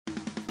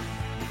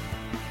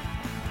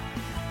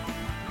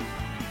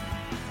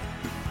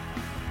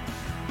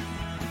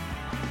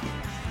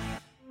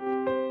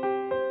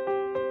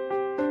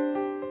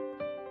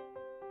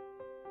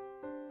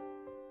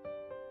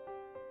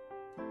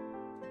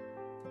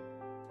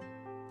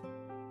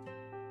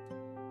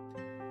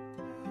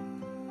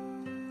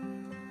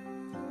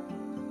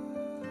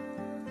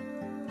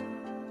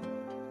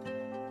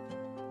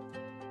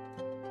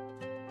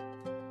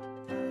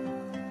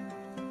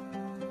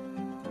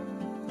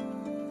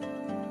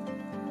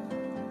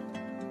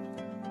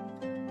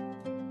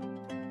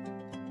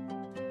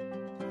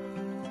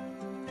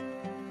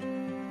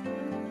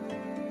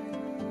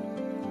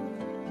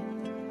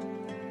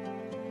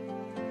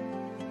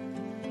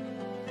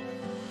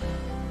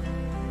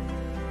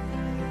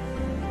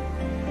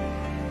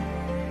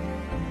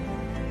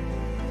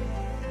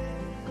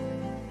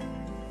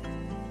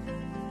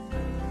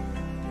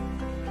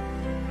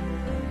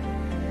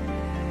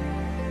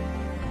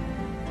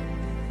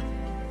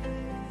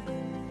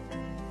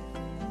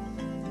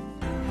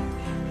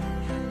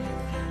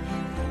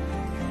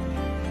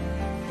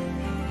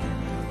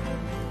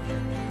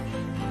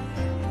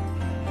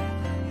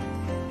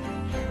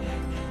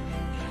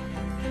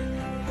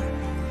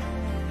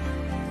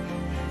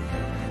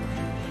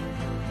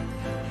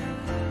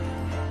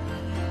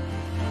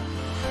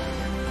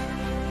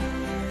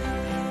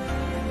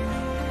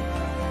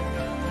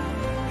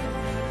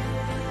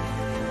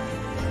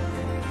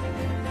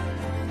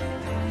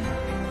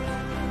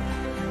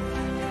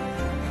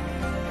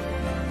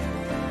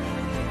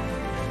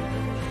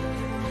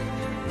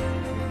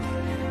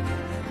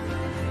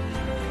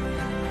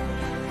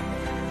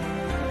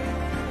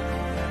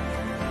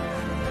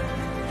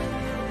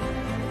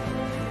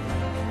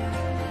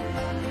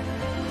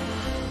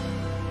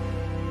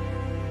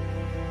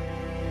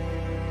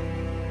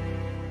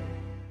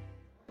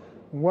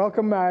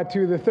Welcome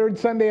to the third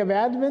Sunday of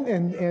Advent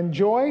and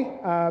joy.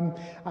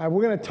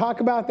 We're going to talk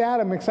about that.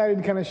 I'm excited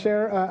to kind of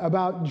share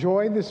about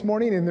joy this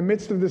morning in the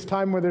midst of this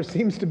time where there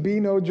seems to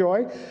be no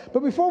joy. But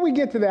before we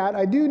get to that,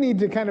 I do need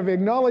to kind of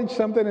acknowledge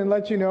something and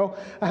let you know.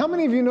 How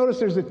many of you notice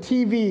there's a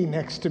TV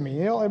next to me?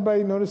 You know,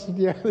 everybody noticed?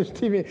 Yeah, there's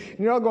TV. And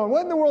you're all going,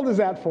 what in the world is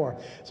that for?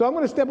 So I'm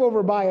going to step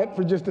over by it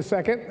for just a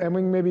second, and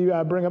we can maybe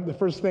bring up the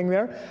first thing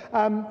there.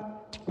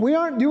 We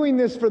aren't doing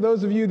this for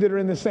those of you that are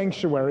in the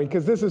sanctuary,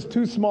 because this is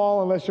too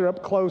small unless you're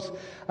up close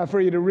for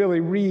you to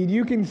really read.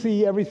 You can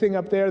see everything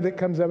up there that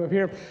comes up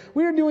here.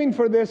 We are doing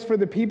this for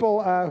the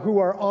people who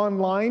are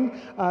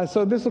online,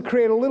 so this will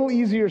create a little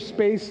easier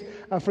space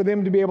for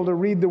them to be able to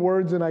read the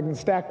words, and I can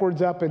stack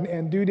words up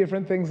and do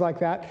different things like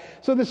that.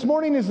 So this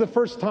morning is the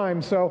first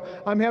time, so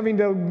I'm having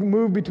to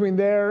move between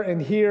there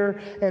and here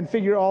and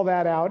figure all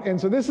that out. And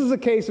so this is a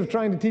case of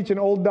trying to teach an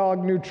old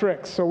dog new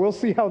tricks. So we'll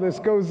see how this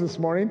goes this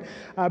morning.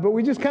 But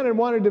we just kind of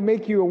wanted to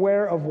make you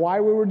aware of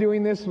why we were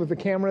doing this. With the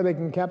camera, they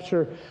can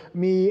capture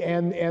me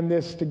and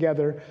this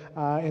together.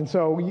 And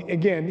so,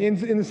 again,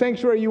 in the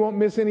sanctuary, you won't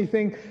miss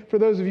anything. For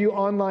those of you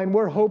online,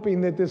 we're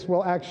hoping that this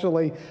will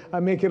actually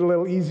make it a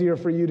little easier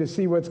for you to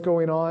see what's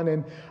going on.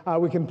 And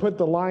we can put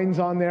the lines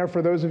on there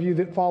for those of you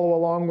that follow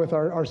along with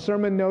our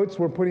sermon notes.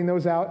 We're putting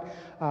those out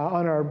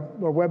on our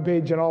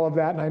webpage and all of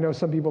that. And I know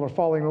some people are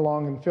following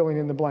along and filling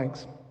in the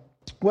blanks.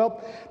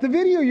 Well, the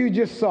video you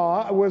just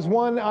saw was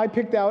one I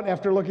picked out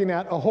after looking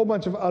at a whole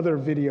bunch of other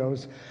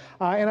videos.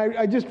 And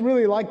I just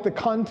really liked the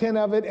content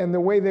of it and the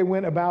way they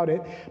went about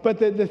it. But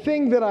the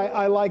thing that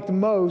I liked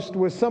most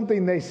was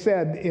something they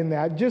said in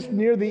that. Just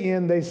near the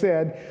end, they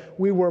said,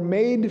 "We were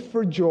made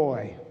for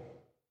joy."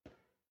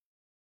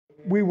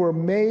 We were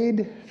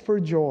made for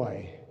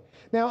joy.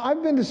 Now,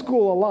 I've been to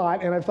school a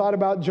lot, and I've thought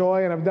about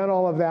joy, and I've done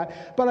all of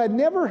that, but I'd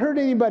never heard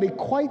anybody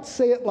quite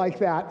say it like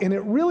that, and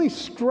it really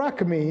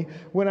struck me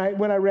when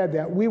I read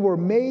that. We were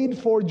made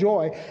for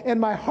joy, and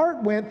my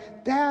heart went,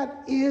 that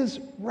is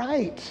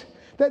right.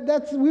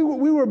 We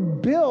were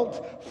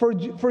built for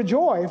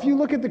joy. If you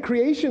look at the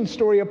creation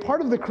story, a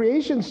part of the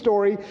creation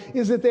story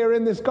is that they're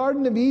in this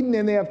Garden of Eden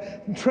and they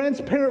have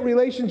transparent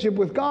relationship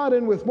with God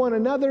and with one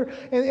another,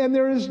 and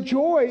there is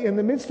joy in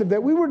the midst of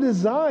that. We were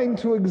designed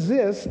to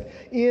exist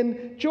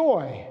in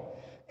joy,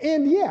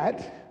 and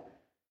yet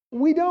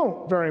we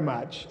don't very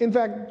much. In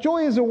fact,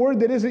 joy is a word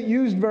that isn't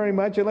used very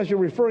much unless you're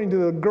referring to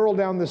the girl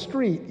down the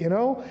street, you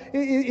know?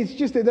 It's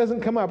just, it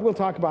doesn't come up. We'll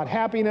talk about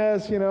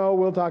happiness, you know,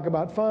 we'll talk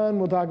about fun,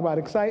 we'll talk about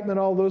excitement,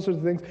 all those sorts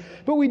of things,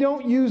 but we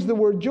don't use the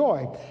word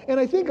joy. And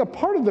I think a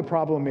part of the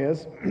problem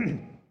is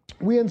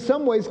we in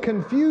some ways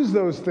confuse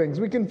those things.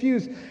 We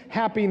confuse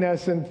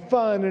happiness and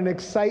fun and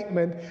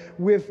excitement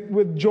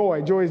with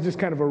joy. Joy is just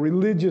kind of a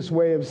religious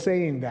way of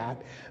saying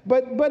that.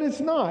 But it's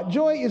not.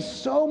 Joy is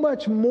so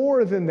much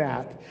more than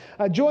that.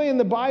 Joy in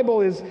the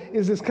Bible is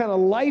this kind of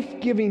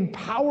life-giving,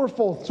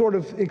 powerful sort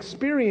of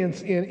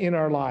experience in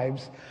our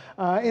lives.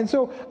 And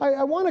so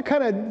I want to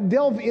kind of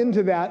delve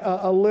into that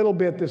a little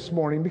bit this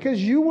morning.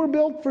 Because you were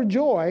built for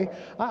joy,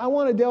 I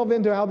want to delve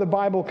into how the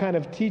Bible kind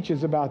of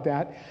teaches about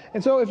that.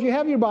 And so if you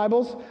have your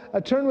Bibles,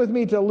 turn with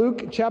me to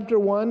Luke chapter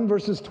 1,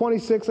 verses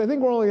 26. I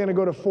think we're only going to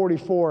go to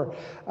 44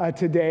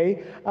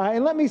 today.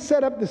 And let me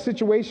set up the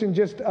situation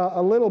just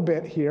a little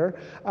bit here.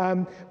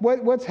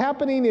 What's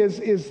happening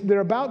is they're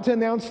about to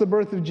announce the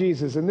birth of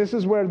Jesus. And this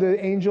is where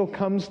the angel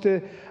comes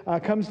to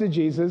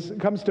Jesus,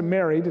 comes to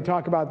Mary to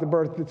talk about the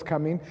birth that's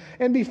coming.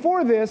 And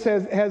before this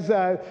has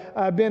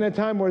been a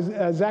time where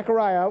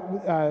Zechariah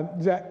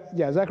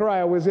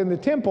was in the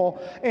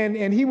temple,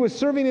 and he was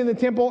serving in the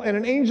temple, and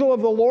an angel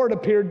of the Lord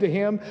appeared to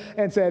him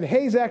and said,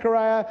 "Hey,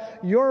 Zechariah,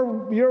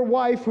 your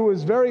wife, who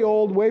is very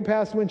old, way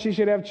past when she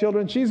should have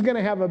children, she's going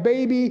to have a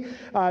baby."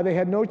 They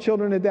had no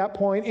children at that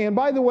point. And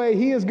by the way,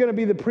 he is going to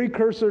be the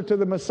precursor to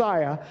the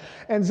Messiah.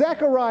 And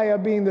Zechariah,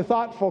 being the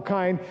thoughtful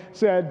kind,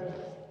 said,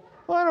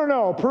 "Well, I don't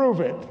know, prove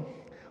it."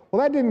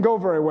 Well, that didn't go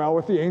very well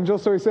with the angel,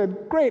 so he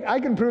said, "Great, I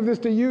can prove this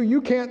to you.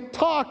 You can't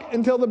talk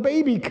until the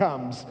baby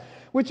comes."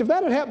 Which, if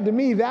that had happened to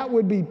me, that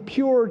would be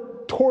pure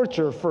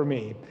torture for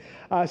me.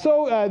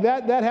 So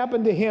that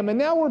happened to him. And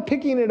now we're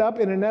picking it up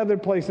in another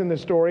place in the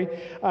story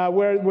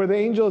where the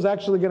angel is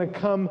actually going to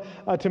come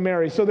to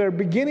Mary. So they're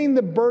beginning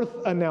the birth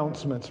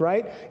announcements,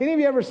 right? Any of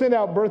you ever send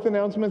out birth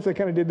announcements? They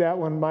kind of did that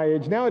when my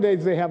age.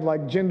 Nowadays they have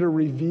like gender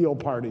reveal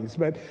parties.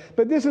 But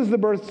this is the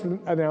birth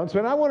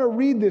announcement. I want to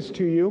read this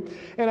to you,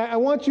 and I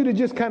want you to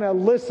just kind of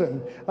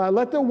listen.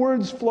 Let the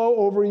words flow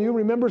over you.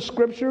 Remember,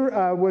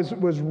 Scripture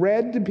was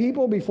read to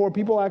people before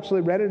people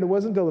actually read it. It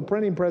wasn't until the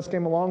printing press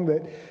came along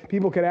that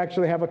people could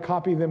actually have a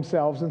copy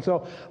themselves. And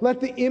so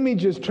let the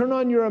images turn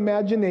on your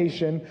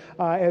imagination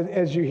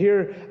as you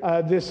hear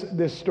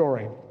this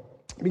story.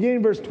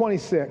 Beginning verse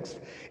 26.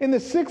 In the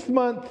 6th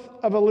month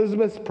of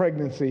Elizabeth's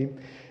pregnancy,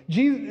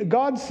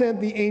 God sent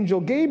the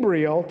angel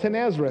Gabriel to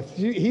Nazareth.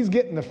 He's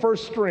getting the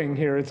first string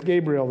here. It's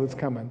Gabriel that's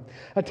coming.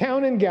 A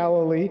town in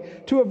Galilee,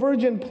 to a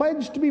virgin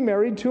pledged to be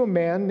married to a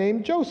man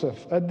named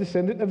Joseph, a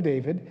descendant of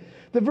David.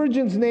 The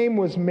virgin's name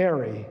was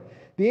Mary.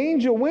 The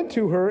angel went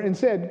to her and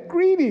said,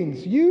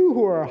 "Greetings, you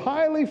who are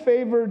highly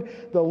favored,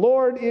 the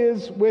Lord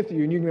is with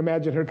you." And you can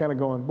imagine her kind of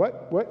going,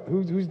 what?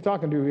 Who's he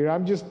talking to here?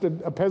 I'm just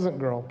a peasant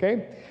girl,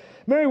 okay?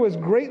 Mary was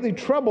greatly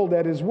troubled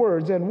at his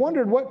words and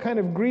wondered what kind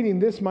of greeting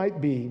this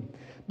might be.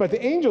 But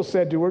the angel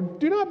said to her,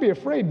 "Do not be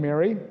afraid,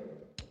 Mary.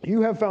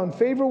 You have found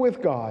favor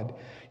with God.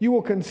 You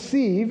will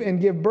conceive and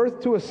give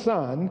birth to a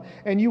son,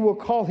 and you will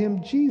call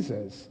him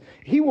Jesus.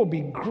 He will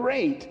be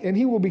great, and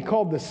he will be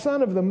called the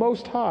Son of the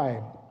Most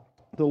High.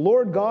 The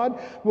Lord God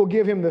will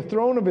give him the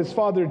throne of his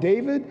father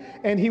David,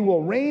 and he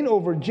will reign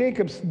over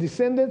Jacob's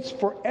descendants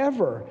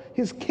forever.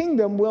 His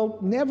kingdom will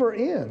never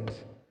end."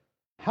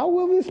 "How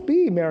will this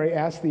be?" Mary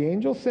asked the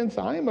angel, "since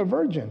I am a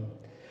virgin?"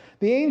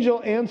 The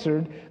angel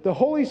answered, "The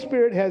Holy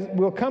Spirit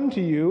will come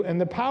to you, and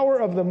the power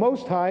of the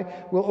Most High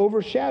will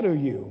overshadow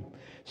you.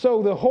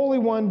 So the Holy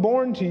One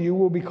born to you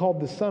will be called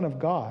the Son of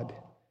God.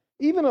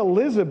 Even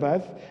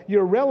Elizabeth,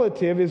 your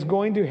relative, is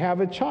going to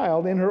have a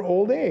child in her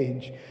old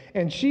age,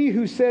 and she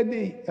who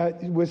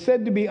was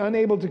said to be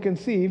unable to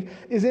conceive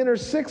is in her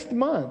 6th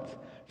month.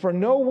 For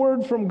no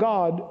word from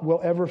God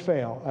will ever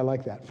fail." I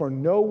like that. For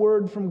no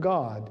word from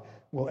God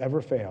will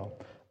ever fail.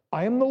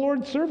 "I am the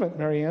Lord's servant,"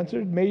 Mary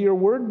answered. "May your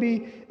word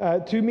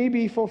to me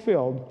be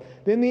fulfilled."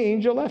 Then the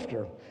angel left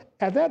her.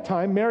 At that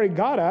time, Mary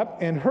got up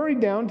and hurried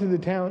down to the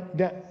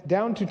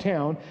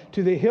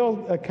hill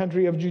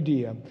country of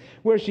Judea,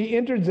 where she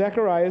entered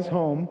Zechariah's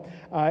home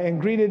and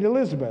greeted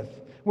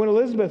Elizabeth. When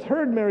Elizabeth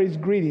heard Mary's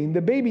greeting,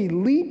 the baby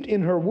leaped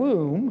in her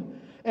womb,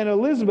 and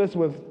Elizabeth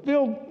was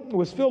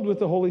filled with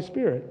the Holy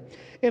Spirit.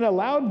 In a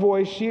loud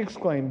voice, she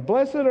exclaimed,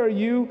 "Blessed are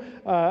you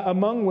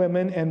among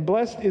women, and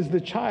blessed is the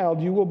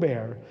child you will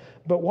bear.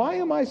 But why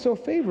am I so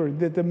favored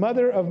that the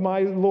mother of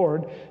my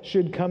Lord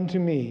should come to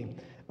me?"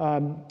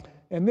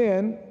 And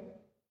then,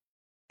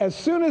 as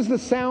soon as the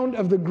sound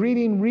of the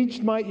greeting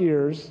reached my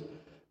ears,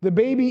 the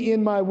baby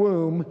in my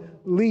womb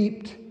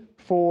leaped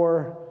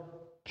for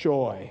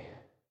joy.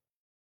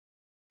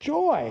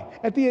 Joy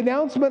at the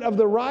announcement of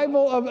the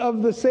arrival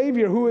of the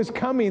Savior who is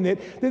coming, that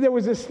there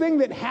was this thing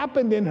that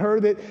happened in her,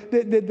 that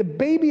the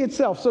baby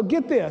itself. So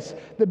get this,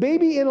 the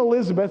baby in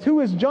Elizabeth, who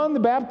is John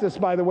the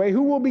Baptist, by the way,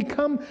 who will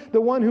become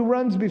the one who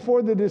runs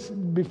before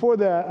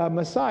the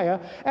Messiah,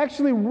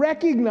 actually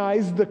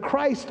recognized the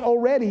Christ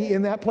already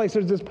in that place.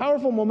 There's this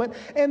powerful moment,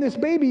 and this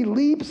baby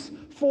leaps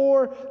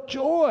for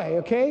joy,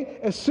 okay?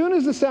 As soon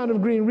as the sound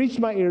of greeting reached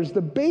my ears,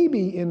 the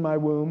baby in my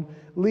womb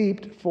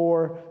leaped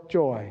for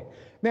joy.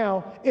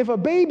 Now, if a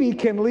baby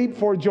can leap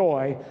for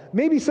joy,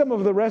 maybe some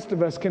of the rest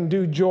of us can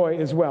do joy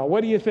as well. What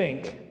do you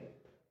think?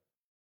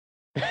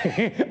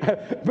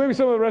 Maybe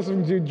some of the rest of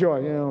them do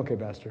joy. Yeah, okay,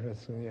 Pastor.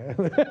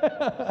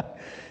 Yeah.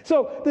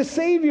 So the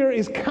Savior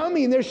is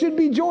coming. There should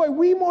be joy.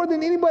 We, more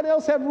than anybody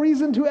else, have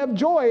reason to have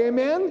joy.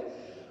 Amen?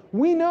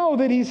 We know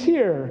that he's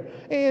here.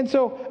 And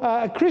so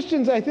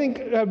Christians, I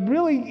think,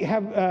 really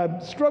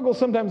have struggled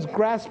sometimes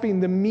grasping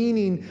the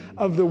meaning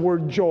of the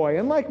word joy.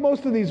 And like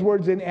most of these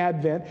words in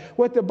Advent,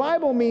 what the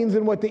Bible means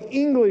and what the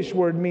English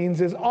word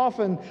means is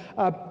often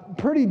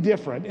pretty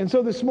different. And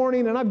so this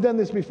morning, and I've done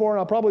this before, and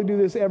I'll probably do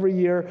this every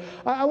year,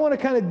 I want to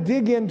kind of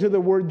dig into the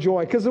word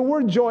joy, because the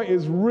word joy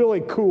is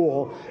really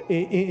cool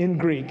in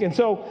Greek. And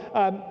so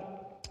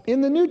in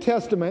the New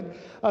Testament,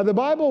 the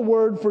Bible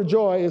word for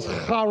joy is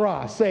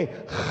chara. Say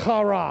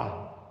chara.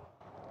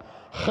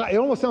 It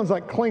almost sounds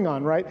like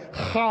Klingon, right?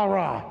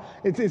 Chara.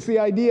 It's the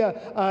idea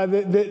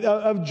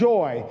of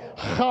joy.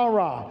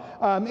 Chara.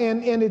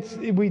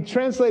 And we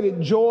translate it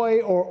joy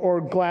or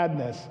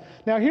gladness.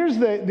 Now here's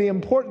the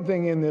important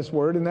thing in this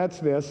word, and that's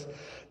this.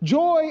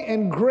 Joy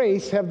and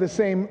grace have the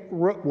same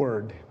root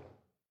word.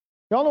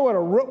 Y'all know what a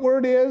root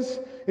word is?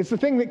 It's the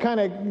thing that kind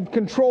of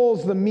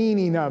controls the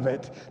meaning of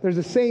it. There's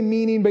the same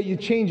meaning, but you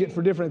change it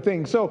for different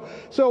things. So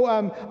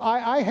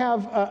I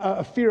have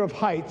a fear of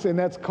heights, and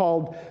that's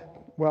called,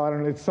 well, I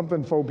don't know, it's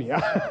something phobia.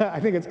 I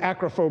think it's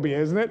acrophobia,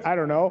 isn't it? I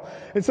don't know.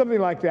 It's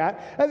something like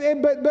that.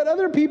 But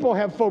other people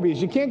have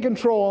phobias. You can't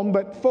control them,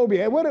 but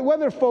phobia. What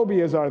other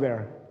phobias are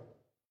there?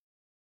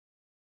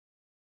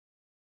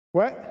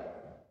 What?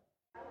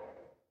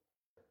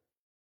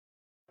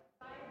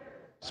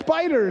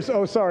 Spiders.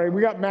 Oh, sorry.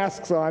 We got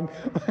masks on.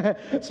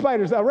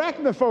 Spiders.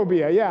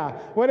 Arachnophobia. Yeah.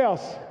 What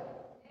else?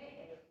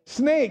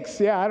 Snakes.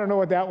 Yeah, I don't know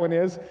what that one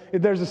is.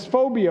 There's this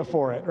phobia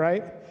for it,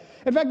 right?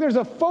 In fact, there's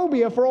a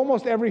phobia for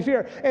almost every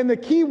fear. And the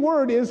key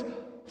word is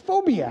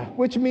phobia,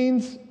 which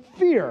means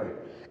fear.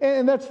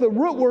 And that's the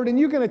root word, and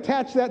you can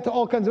attach that to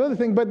all kinds of other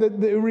things, but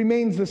it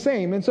remains the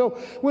same. And so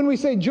when we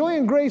say joy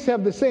and grace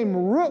have the same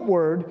root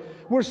word,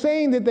 we're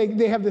saying that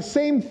they have the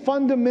same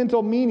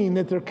fundamental meaning,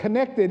 that they're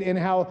connected in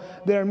how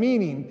their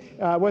meaning,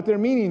 what their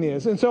meaning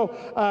is. And so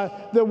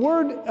the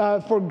word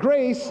for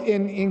grace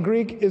in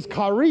Greek is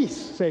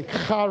charis. Say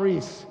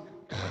charis.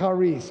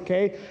 Charis,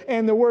 okay?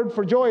 And the word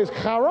for joy is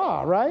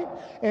chara, right?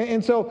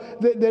 And so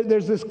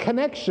there's this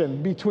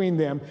connection between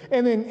them.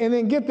 And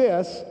then get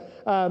this.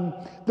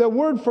 The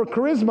word for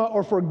charisma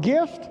or for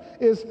gift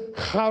is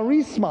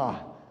charisma.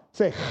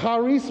 Say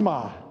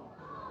charisma.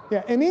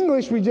 Yeah, in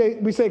English we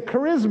say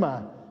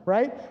charisma.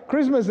 right?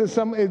 Charisma is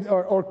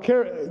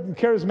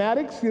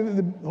charismatics,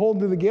 the hold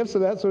to the gifts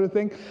of that sort of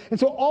thing. And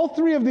so all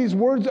three of these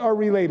words are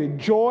related: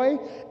 joy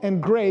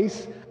and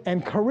grace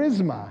and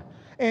charisma.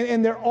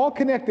 And they're all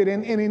connected.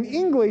 And in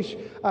English,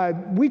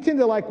 we tend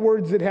to like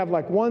words that have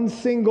like one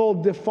single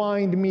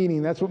defined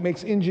meaning. That's what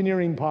makes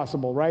engineering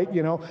possible, right?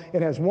 You know,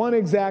 it has one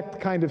exact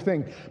kind of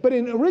thing. But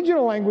in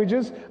original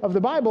languages of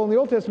the Bible, in the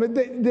Old Testament,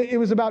 it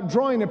was about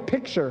drawing a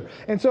picture.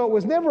 And so it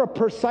was never a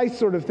precise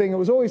sort of thing. It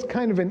was always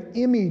kind of an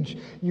image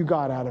you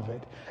got out of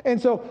it.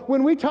 And so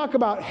when we talk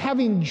about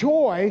having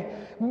joy,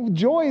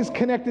 joy is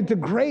connected to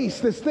grace,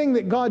 this thing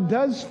that God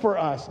does for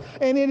us.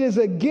 And it is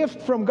a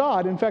gift from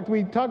God. In fact,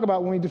 we talk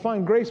about, when we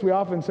define grace, we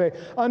often say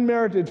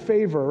unmerited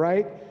favor,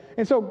 right?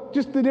 And so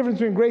just the difference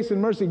between grace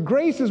and mercy.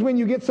 Grace is when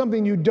you get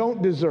something you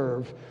don't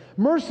deserve.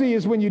 Mercy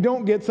is when you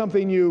don't get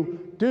something you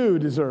do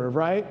deserve,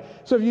 right?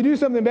 So if you do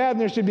something bad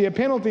and there should be a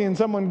penalty and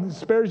someone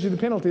spares you the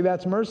penalty,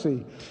 that's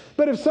mercy.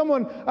 But if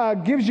someone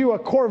gives you a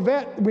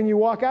Corvette when you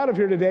walk out of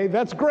here today,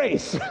 that's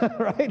grace,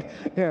 right?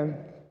 And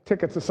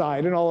tickets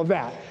aside and all of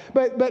that.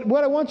 But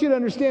what I want you to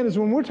understand is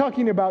when we're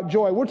talking about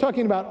joy, we're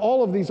talking about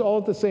all of these all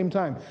at the same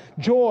time.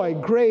 Joy,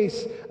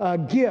 grace,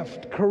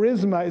 gift,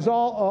 charisma is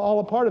all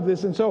a part of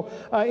this. And so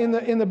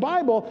in the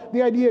Bible,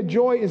 the idea of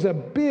joy is a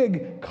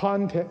big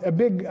concept.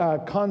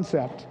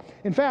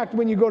 In fact,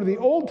 when you go to the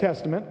Old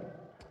Testament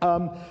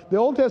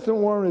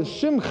word is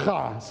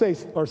simcha,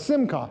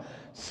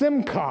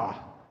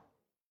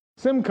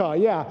 Simcha,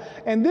 yeah.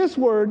 And this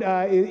word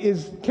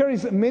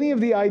carries many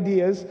of the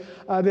ideas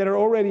that are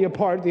already a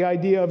part, the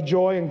idea of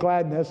joy and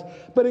gladness,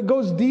 but it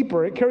goes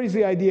deeper. It carries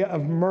the idea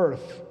of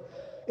mirth.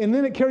 And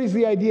then it carries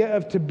the idea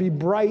of to be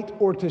bright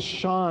or to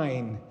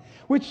shine,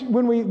 which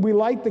when we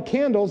light the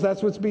candles,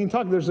 that's what's being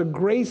talked. There's a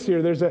grace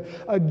here. There's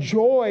a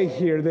joy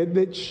here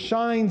that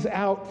shines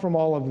out from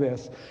all of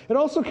this. It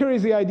also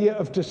carries the idea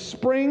of to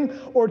spring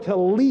or to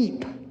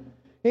leap.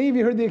 Any of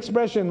you heard the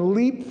expression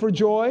leap for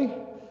joy?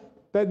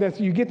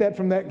 You get that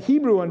from that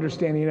Hebrew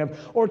understanding of,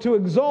 or to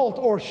exalt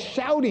or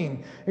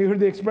shouting. You heard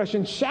the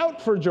expression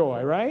shout for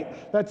joy,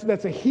 right?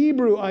 That's a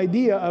Hebrew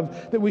idea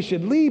of that we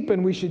should leap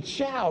and we should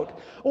shout.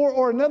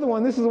 Or another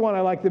one, this is the one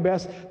I like the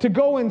best, to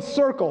go in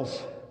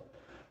circles.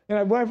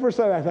 And when I first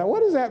saw that, I thought, what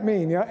does that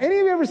mean? You know, any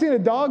of you ever seen a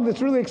dog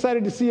that's really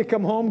excited to see you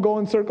come home go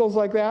in circles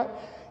like that?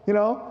 You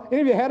know,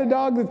 any of you had a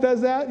dog that does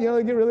that? You know,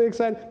 they get really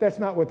excited? That's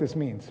not what this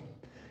means.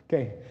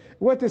 Okay.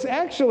 What this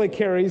actually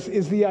carries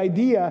is the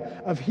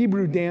idea of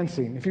Hebrew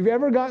dancing. If you've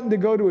ever gotten to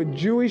go to a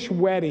Jewish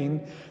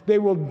wedding, they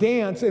will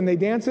dance, and they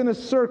dance in a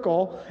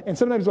circle, and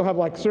sometimes they'll have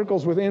like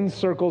circles within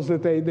circles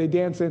that they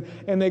dance in,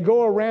 and they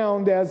go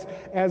around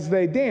as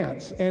they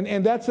dance.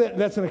 And that's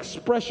an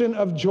expression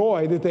of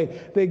joy,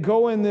 that they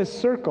go in this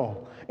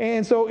circle.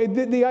 And so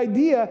the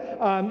idea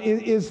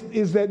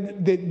is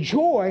that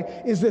joy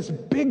is this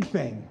big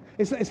thing.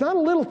 It's not a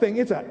little thing,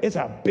 it's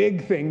a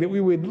big thing, that we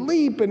would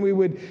leap and we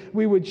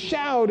would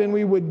shout and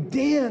we would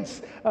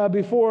dance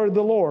before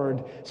the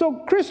Lord. So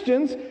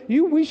Christians,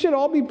 we should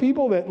all be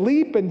people that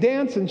leap and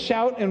dance and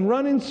shout and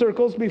run in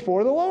circles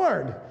before the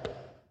Lord.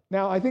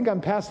 Now, I think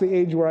I'm past the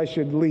age where I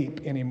should leap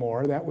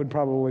anymore. That would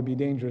probably be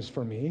dangerous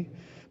for me.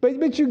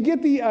 But you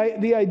get the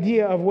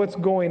idea of what's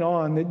going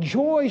on, that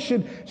joy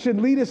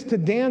should lead us to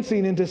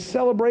dancing and to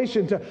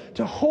celebration,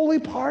 to holy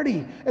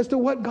party as to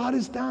what God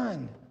has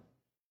done.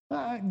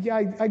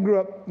 I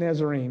grew up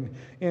Nazarene,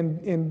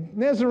 and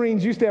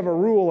Nazarenes used to have a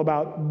rule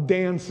about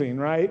dancing,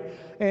 right?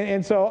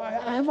 And so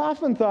I've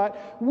often thought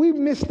we've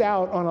missed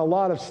out on a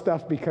lot of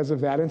stuff because of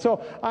that. And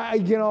so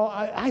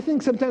I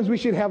think sometimes we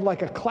should have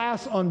like a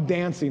class on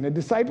dancing, a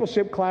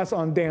discipleship class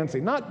on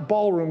dancing, not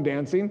ballroom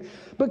dancing,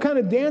 but kind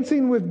of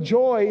dancing with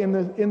joy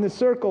in the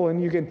circle.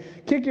 And you can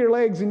kick your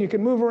legs, and you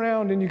can move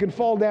around, and you can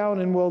fall down,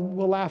 and we'll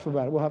laugh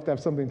about it. We'll have to have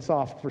something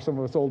soft for some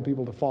of us old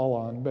people to fall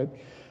on,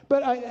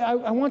 But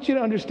I want you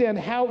to understand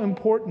how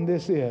important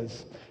this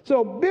is.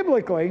 So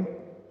biblically,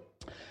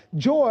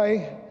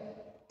 joy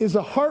is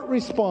a heart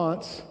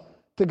response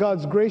to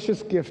God's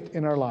gracious gift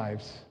in our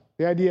lives.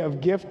 The idea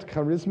of gift,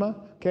 charisma,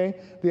 okay?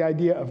 The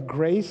idea of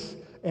grace,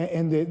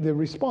 and the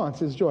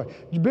response is joy.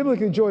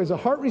 Biblically, joy is a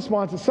heart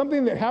response. It's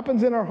something that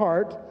happens in our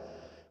heart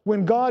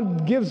when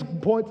God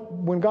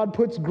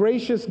puts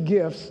gracious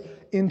gifts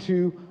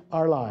into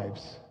our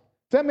lives.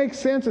 Does that make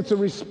sense? It's a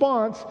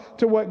response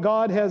to what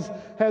God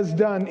has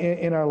done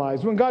in our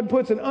lives. When God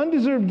puts an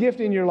undeserved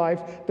gift in your life,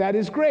 that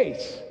is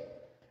grace.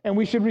 And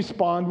we should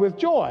respond with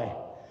joy.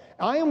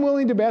 I am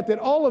willing to bet that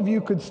all of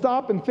you could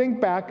stop and think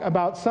back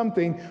about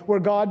something where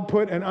God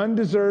put an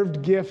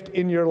undeserved gift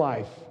in your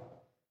life.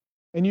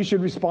 And you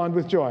should respond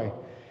with joy.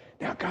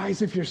 Now,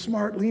 guys, if you're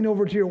smart, lean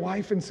over to your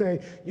wife and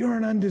say, "You're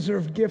an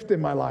undeserved gift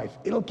in my life."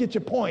 It'll get you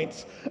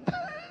points.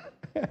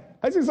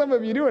 I see some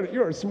of you doing it.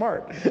 You're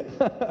smart.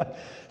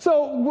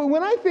 So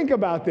when I think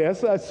about this,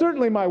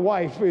 certainly my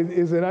wife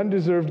is an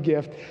undeserved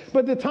gift.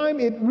 But the time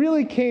it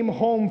really came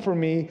home for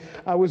me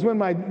was when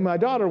my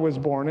daughter was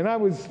born.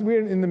 And we were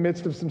in the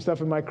midst of some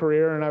stuff in my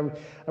career. And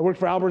I worked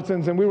for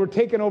Albertsons, and we were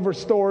taking over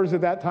stores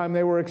at that time.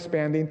 They were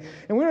expanding.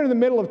 And we were in the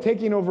middle of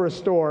taking over a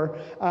store.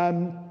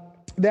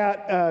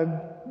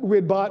 that we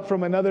had bought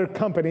from another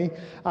company.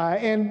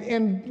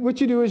 And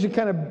what you do is you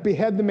kind of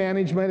behead the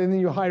management and then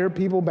you hire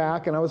people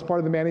back. And I was part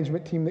of the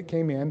management team that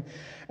came in.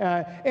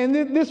 And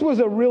this was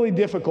a really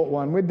difficult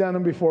one. We'd done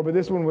them before, but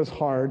this one was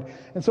hard.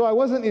 And so I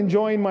wasn't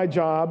enjoying my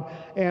job,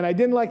 and I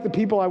didn't like the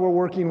people I were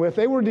working with.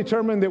 They were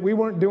determined that we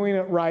weren't doing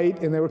it right,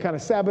 and they were kind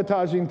of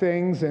sabotaging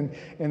things, and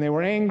they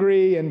were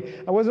angry, and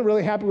I wasn't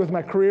really happy with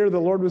my career. The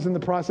Lord was in the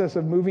process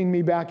of moving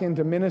me back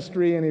into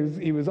ministry, and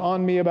he was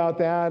on me about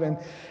that.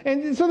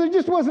 And so there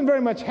just wasn't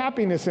very much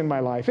happiness in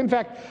my life. In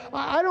fact,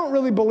 I don't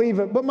really believe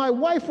it, but my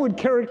wife would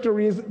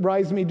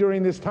characterize me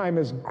during this time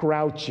as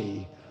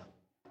grouchy.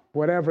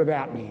 Whatever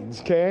that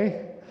means,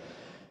 okay?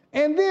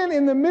 And then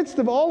in the midst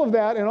of all of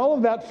that and all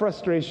of that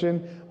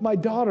frustration, my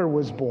daughter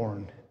was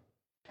born.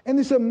 And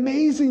this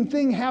amazing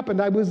thing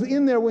happened. I was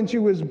in there when she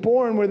was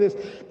born, where this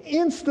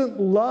instant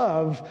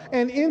love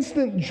and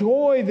instant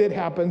joy that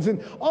happens.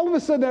 And all of a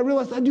sudden I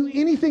realized I'd do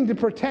anything to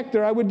protect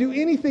her. I would do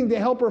anything to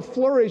help her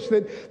flourish,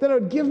 that I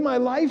would give my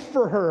life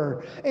for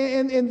her.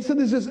 And so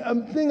there's this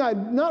thing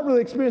I'd not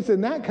really experienced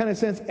in that kind of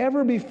sense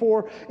ever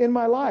before in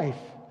my life.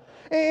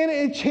 And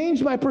it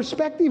changed my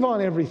perspective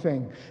on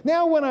everything.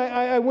 Now when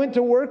I went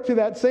to work to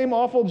that same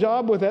awful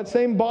job with that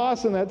same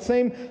boss and that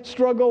same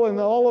struggle and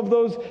all of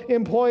those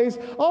employees,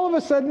 all of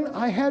a sudden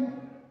I had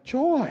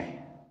joy.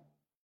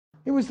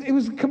 It was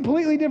a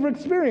completely different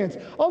experience.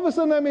 All of a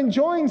sudden I'm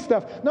enjoying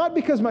stuff, not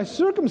because my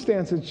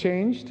circumstances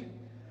changed,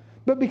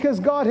 but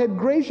because God had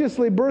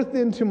graciously birthed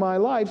into my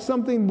life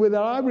something that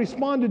I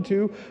responded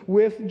to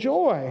with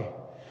joy.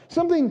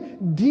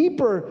 Something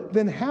deeper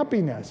than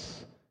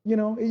happiness. You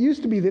know, it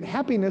used to be that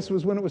happiness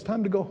was when it was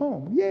time to go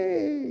home.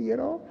 Yay, you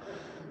know.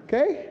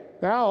 Okay?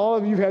 Now, all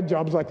of you have had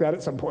jobs like that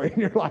at some point in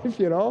your life,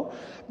 you know.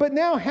 But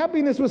now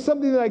happiness was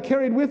something that I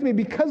carried with me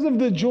because of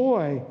the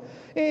joy.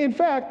 In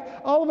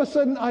fact, all of a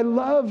sudden, I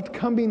loved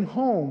coming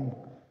home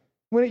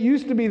when it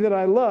used to be that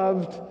I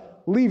loved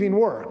leaving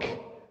work.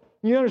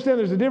 You understand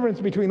there's a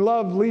difference between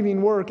love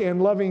leaving work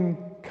and loving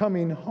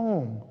coming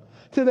home.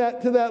 To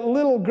that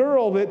little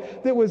girl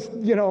that was,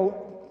 you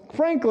know,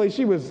 frankly,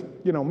 she was,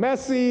 you know,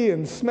 messy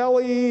and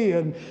smelly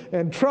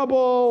and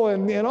trouble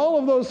and all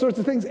of those sorts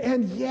of things.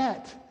 And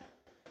yet,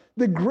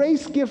 the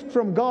grace gift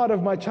from God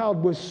of my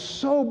child was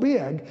so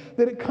big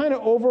that it kind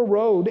of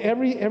overrode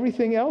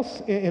everything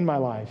else in my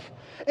life.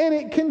 And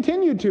it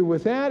continued to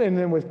with that, and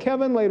then with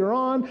Kevin later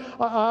on.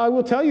 I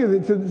will tell you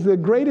that the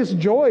greatest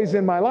joys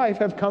in my life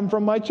have come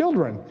from my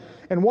children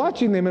and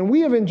watching them. And we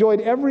have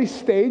enjoyed every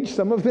stage.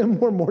 Some of them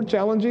were more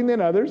challenging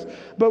than others,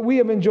 but we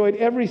have enjoyed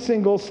every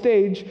single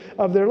stage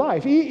of their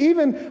life.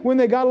 Even when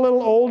they got a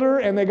little older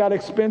and they got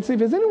expensive.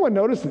 Has anyone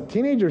noticed that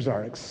teenagers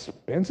are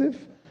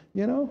expensive?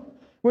 You know?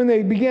 When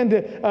they began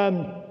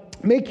to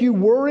make you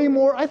worry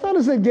more. I thought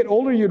as they get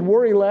older you'd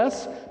worry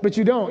less, but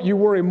you don't. You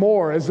worry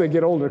more as they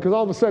get older, because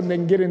all of a sudden they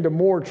can get into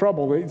more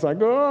trouble. It's like,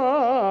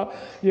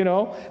 you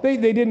know. They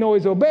didn't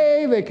always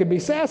obey. They could be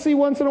sassy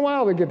once in a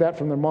while. They get that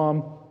from their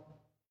mom.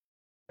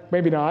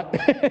 Maybe not.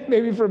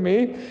 Maybe from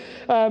me.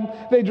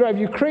 They drive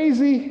you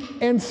crazy,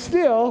 and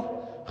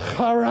still,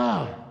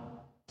 chara.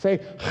 Say,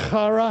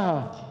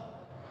 chara.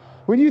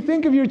 When you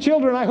think of your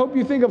children, I hope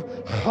you think of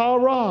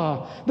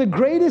chara. The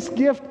greatest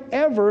gift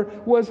ever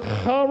was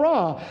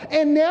chara.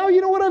 And now, you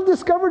know what I've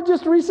discovered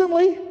just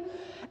recently?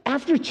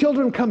 After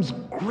children comes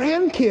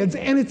grandkids,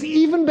 and it's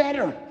even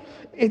better.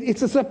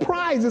 It's a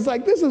surprise. It's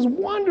like, this is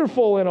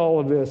wonderful in all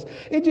of this.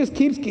 It just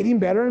keeps getting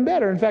better and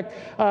better. In fact,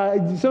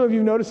 some of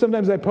you notice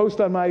sometimes I post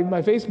on my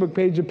Facebook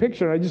page a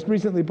picture. I just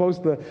recently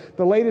posted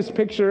the latest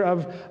picture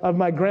of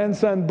my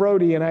grandson,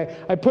 Brody, and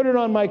I put it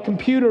on my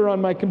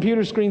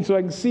computer screen so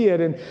I can see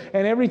it. And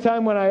every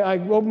time when I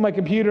open my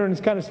computer and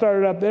it's kind of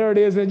started up, there it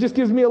is, and it just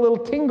gives me a little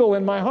tingle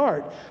in my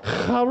heart.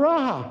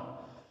 Hurrah!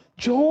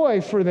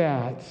 Joy for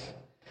that.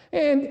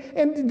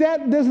 And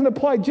that doesn't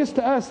apply just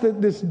to us,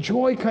 this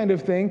joy kind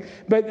of thing,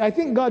 but I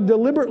think God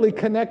deliberately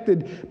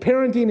connected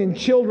parenting and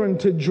children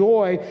to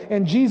joy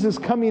and Jesus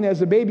coming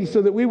as a baby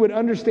so that we would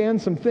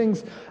understand some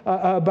things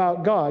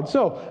about God.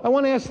 So I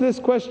want to ask this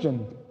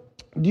question.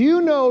 Do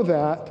you know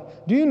that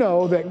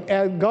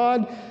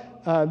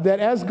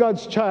as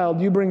God's child,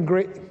 you bring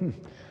great,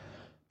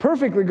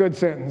 perfectly good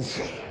sentence.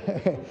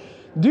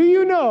 Do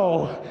you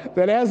know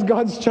that as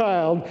God's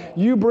child,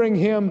 you bring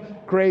him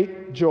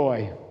great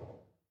joy?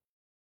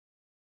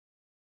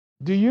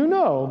 Do you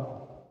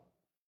know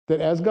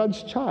that as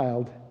God's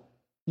child,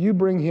 you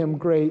bring him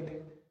great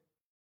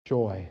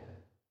joy?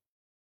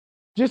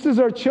 Just as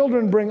our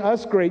children bring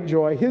us great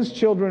joy, his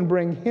children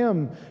bring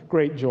him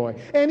great joy.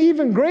 And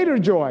even greater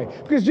joy.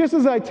 Because just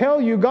as I tell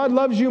you, God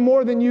loves you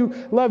more than you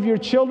love your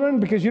children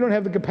because you don't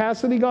have the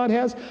capacity God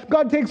has.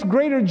 God takes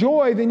greater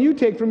joy than you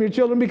take from your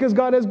children because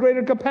God has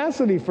greater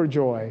capacity for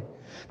joy.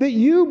 That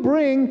you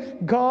bring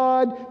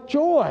God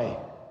joy.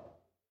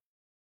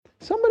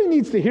 Somebody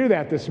needs to hear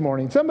that this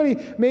morning. Somebody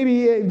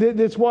maybe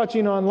that's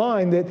watching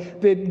online,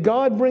 that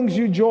God brings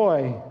you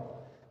joy,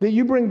 that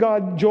you bring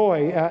God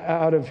joy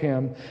out of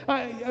him.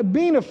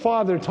 Being a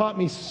father taught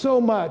me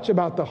so much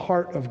about the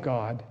heart of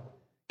God.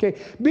 Okay,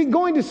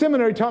 going to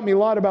seminary taught me a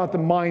lot about the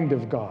mind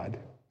of God.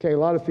 Okay, a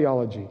lot of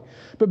theology.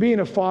 But being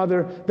a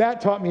father,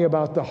 that taught me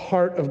about the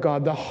heart of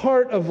God, the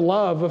heart of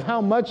love, of how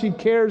much He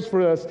cares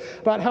for us,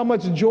 about how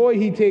much joy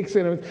He takes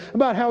in us,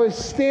 about how His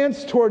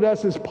stance toward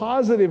us is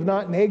positive,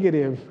 not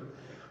negative.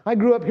 I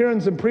grew up hearing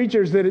some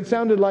preachers that it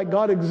sounded like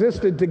God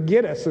existed to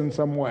get us in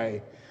some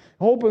way,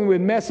 hoping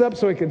we'd mess up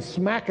so He could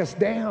smack us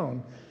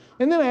down.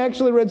 And then I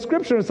actually read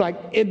Scripture, and it's like,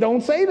 it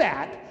don't say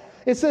that.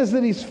 It says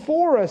that He's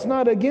for us,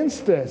 not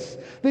against us,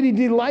 that He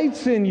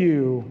delights in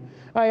you.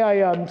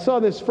 I saw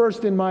this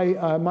first in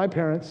my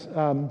parents,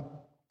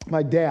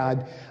 my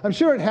dad. I'm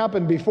sure it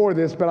happened before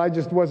this, but I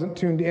just wasn't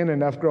tuned in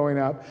enough growing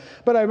up.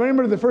 But I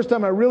remember the first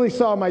time I really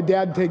saw my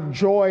dad take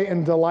joy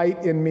and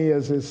delight in me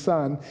as his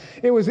son.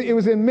 It was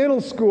in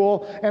middle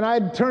school, and I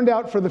had turned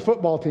out for the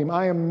football team.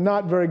 I am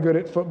not very good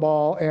at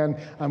football, and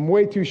I'm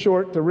way too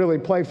short to really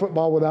play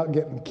football without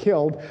getting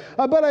killed.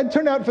 But I'd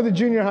turned out for the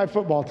junior high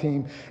football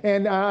team.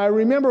 And I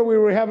remember we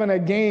were having a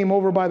game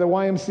over by the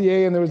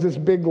YMCA, and there was this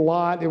big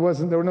lot. There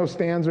were no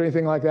stands or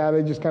anything like that.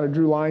 They just kind of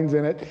drew lines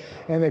in it,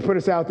 and they put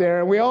us out there.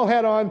 And we all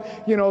had on,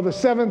 the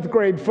 7th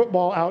grade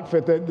football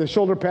outfit. That the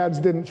shoulder pads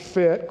didn't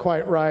fit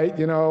quite right,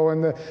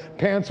 and the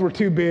pants were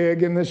too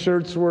big, and the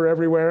shirts were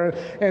everywhere,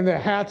 and the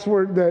hats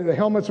were, the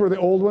helmets were the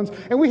old ones.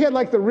 And we had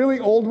like the really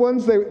old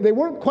ones. They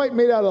weren't quite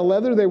made out of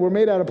leather. They were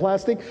made out of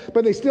plastic,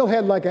 but they still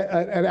had like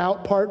an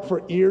out part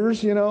for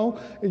ears, in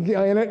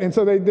it. And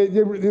so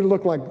it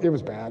looked like it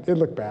was bad. It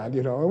looked bad,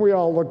 and we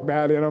all looked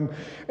bad in them.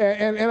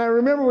 And I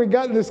remember we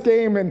got in this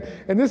game, and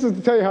this is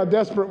to tell you how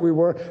desperate we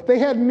were. They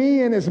had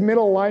me and his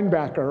middle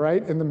linebacker,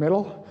 right in the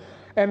middle.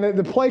 And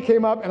the play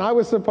came up, and I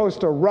was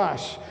supposed to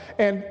rush.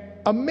 And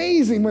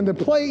amazing, when the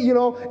play,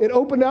 it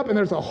opened up, and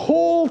there's a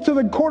hole to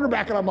the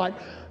quarterback, and I'm like,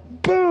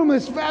 boom,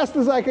 as fast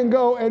as I can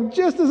go. And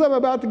just as I'm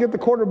about to get the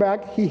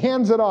quarterback, he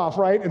hands it off,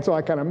 right? And so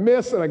I kind of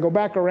miss, and I go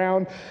back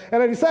around.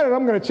 And I decided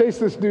I'm going to chase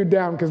this dude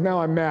down because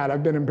now I'm mad.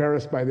 I've been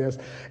embarrassed by this.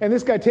 And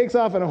this guy takes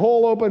off, and a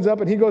hole opens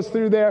up, and he goes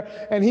through there,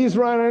 and he's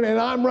running, and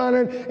I'm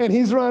running, and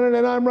he's running,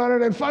 and I'm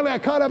running. And finally I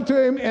caught up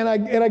to him, and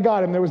I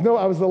got him. I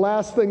was the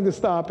last thing to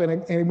stop,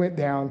 and he went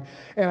down.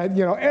 And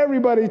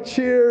everybody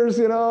cheers,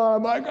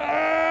 I'm like,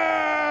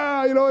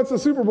 it's a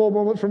Super Bowl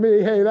moment for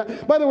me. Hey,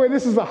 by the way,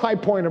 this is the high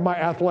point of my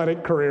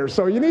athletic career.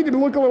 So you need to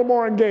look a little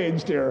more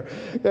engaged here,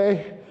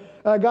 okay?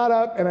 I got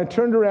up, and I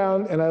turned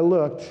around, and I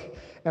looked,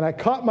 and I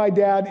caught my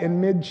dad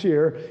in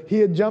mid-cheer. He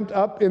had jumped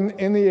up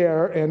in the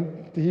air,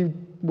 and he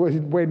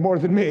weighed more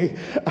than me.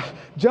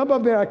 Jump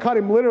up there, I caught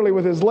him literally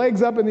with his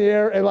legs up in the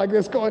air, and like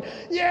this going,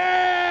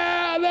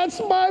 yeah, that's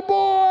my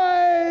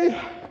boy,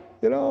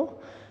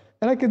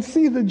 And I could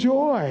see the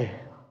joy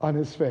on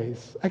his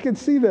face. I could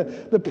see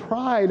the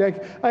pride.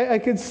 I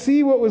could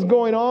see what was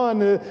going on,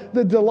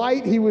 the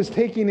delight he was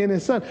taking in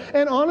his son.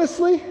 And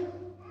honestly,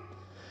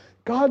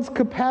 God's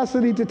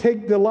capacity to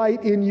take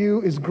delight in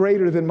you is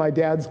greater than my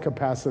dad's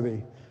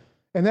capacity.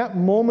 And that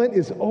moment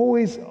is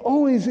always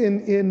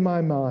in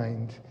my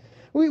mind.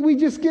 We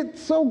just get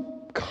so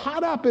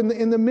caught up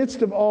in the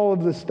midst of all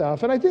of this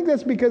stuff. And I think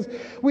that's because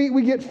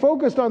we get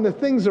focused on the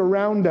things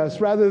around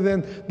us rather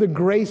than the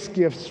grace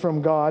gifts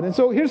from God. And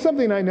so here's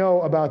something I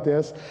know about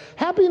this.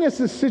 Happiness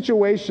is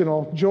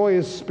situational. Joy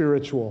is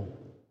spiritual.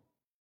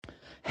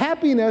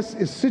 Happiness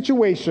is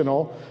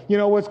situational.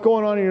 What's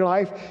going on in your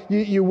life.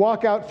 You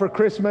walk out for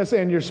Christmas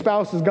and your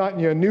spouse has gotten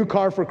you a new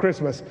car for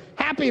Christmas.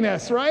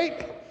 Happiness,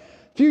 right?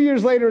 A few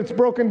years later, it's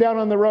broken down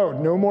on the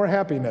road. No more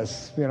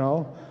happiness,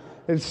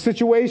 It's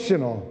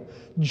situational.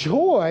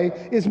 Joy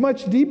is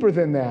much deeper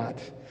than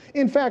that.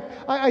 In fact,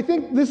 I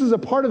think this is a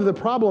part of the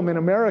problem in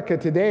America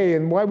today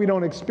and why we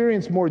don't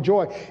experience more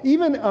joy,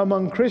 even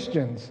among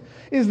Christians,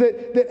 is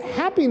that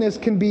happiness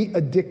can be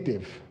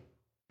addictive.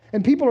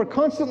 And people are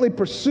constantly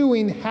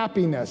pursuing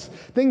happiness,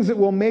 things that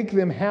will make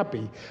them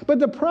happy. But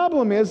the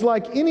problem is,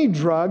 like any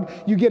drug,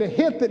 you get a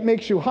hit that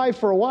makes you high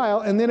for a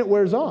while, and then it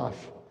wears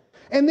off.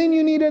 And then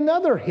you need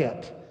another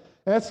hit.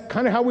 That's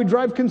kind of how we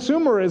drive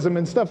consumerism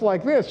and stuff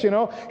like this,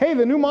 Hey,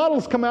 the new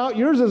models come out.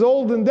 Yours is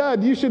old and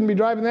dud. You shouldn't be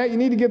driving that. You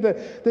need to get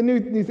the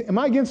new. Am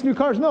I against new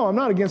cars? No, I'm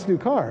not against new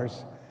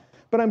cars.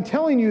 But I'm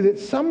telling you that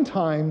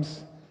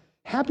sometimes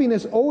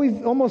happiness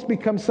almost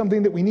becomes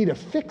something that we need a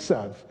fix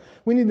of.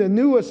 We need the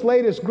newest,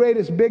 latest,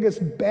 greatest,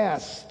 biggest,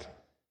 best.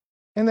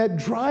 And that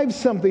drives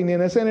something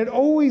in us, and it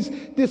always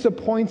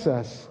disappoints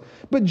us.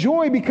 But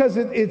joy, because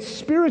it's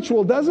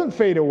spiritual, doesn't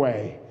fade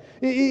away.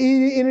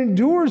 It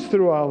endures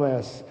through all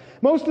this.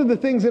 Most of the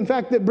things, in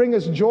fact, that bring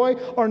us joy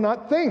are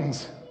not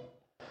things.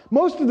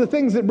 Most of the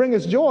things that bring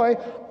us joy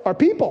are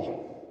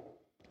people,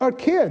 our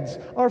kids,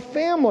 our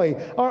family,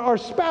 our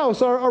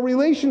spouse, our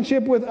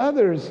relationship with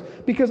others,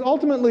 because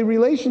ultimately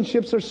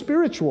relationships are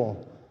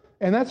spiritual.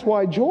 And that's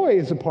why joy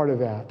is a part of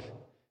that.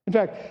 In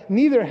fact,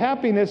 neither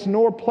happiness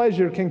nor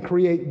pleasure can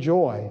create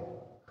joy,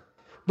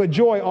 but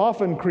joy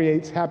often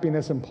creates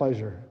happiness and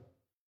pleasure.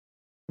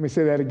 Let me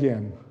say that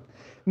again.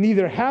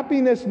 Neither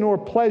happiness nor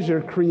pleasure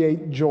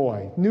create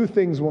joy. New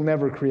things will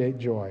never create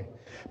joy.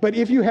 But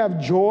if you have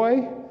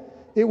joy,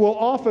 it will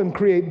often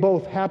create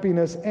both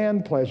happiness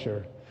and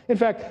pleasure. In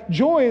fact,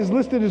 joy is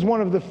listed as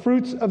one of the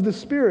fruits of the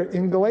Spirit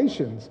in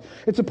Galatians.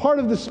 It's a part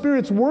of the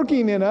Spirit's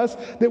working in us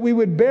that we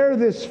would bear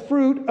this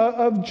fruit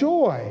of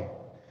joy.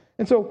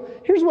 And so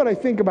here's what I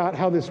think about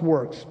how this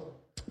works.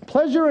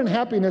 Pleasure and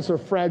happiness are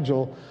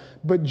fragile,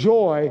 but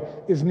joy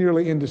is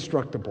nearly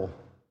indestructible.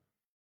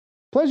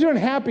 Pleasure and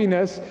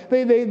happiness,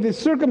 the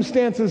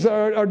circumstances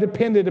are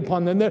dependent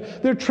upon them.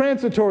 They're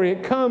transitory.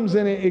 It comes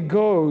and it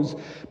goes.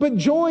 But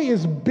joy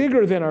is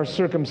bigger than our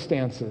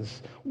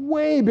circumstances,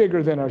 way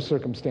bigger than our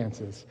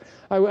circumstances.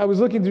 I was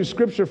looking through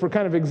Scripture for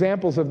kind of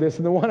examples of this,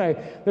 and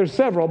there's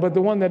several, but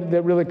the one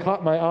that really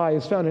caught my eye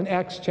is found in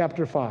Acts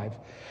chapter 5.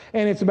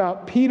 And it's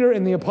about Peter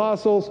and the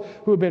apostles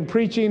who have been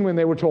preaching when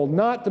they were told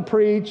not to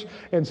preach.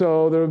 And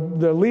so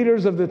the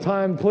leaders of the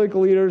time,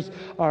 political leaders,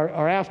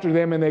 are after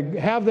them, and they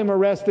have them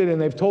arrested, and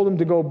they've told them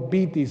to go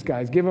beat these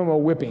guys, give them a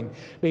whipping,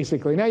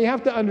 basically. Now, you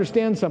have to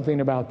understand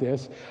something about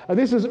this.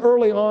 This is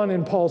early on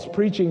in Paul's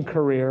preaching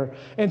career.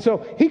 And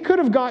so he could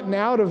have gotten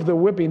out of the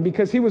whipping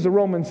because he was a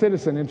Roman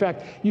citizen. In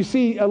fact, you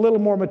see a little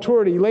more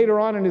maturity later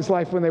on in his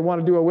life when they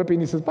want to do a whipping.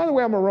 He says, by the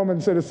way, I'm a Roman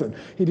citizen.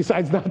 He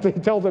decides not to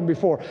tell them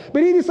before.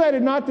 But he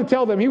decided not to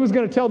tell them. He was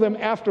going to tell them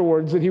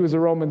afterwards that he was a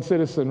Roman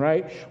citizen,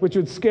 right? Which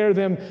would scare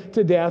them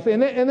to death.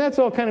 And that's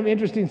all kind of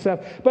interesting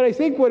stuff. But I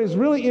think what is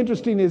really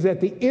interesting is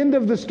at the end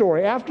of the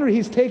story, after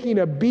he's taking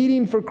a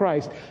beating for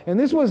Christ, and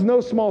this was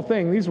no small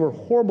thing. These were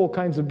horrible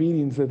kinds of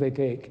beatings that they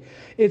take.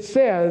 It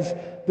says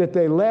that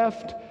they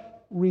left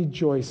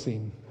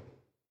rejoicing.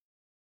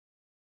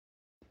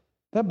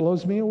 That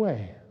blows me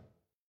away.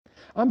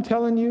 I'm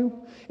telling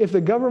you, if the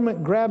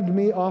government grabbed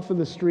me off of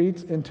the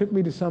streets and took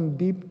me to some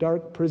deep,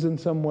 dark prison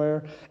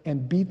somewhere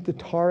and beat the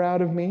tar out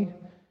of me,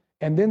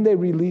 and then they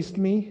released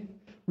me,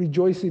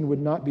 rejoicing would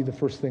not be the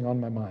first thing on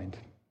my mind.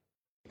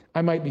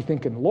 I might be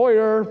thinking,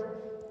 lawyer,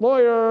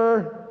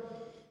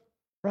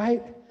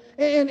 right?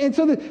 And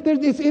so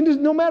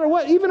no matter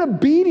what, even a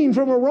beating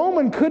from a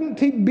Roman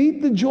couldn't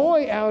beat the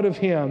joy out of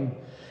him.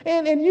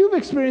 And you've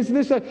experienced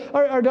this.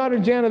 Our daughter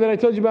Jana that I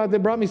told you about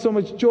that brought me so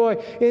much joy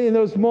in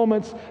those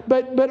moments.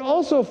 But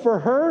also for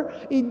her,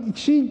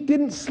 she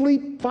didn't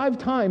sleep 5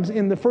 times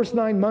in the first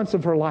 9 months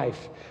of her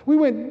life. We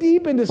went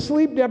deep into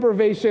sleep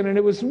deprivation, and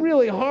it was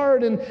really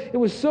hard, and it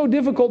was so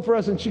difficult for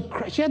us. And she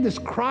had this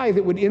cry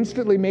that would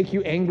instantly make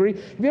you angry.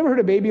 Have you ever heard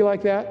a baby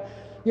like that?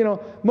 You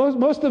know,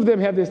 most of them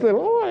have this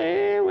little,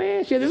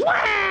 she had this,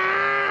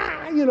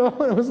 and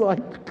it was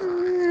like,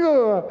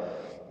 ugh.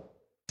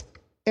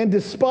 And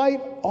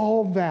despite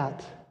all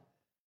that,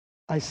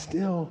 I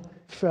still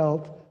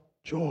felt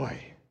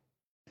joy.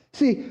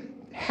 See,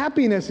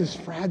 happiness is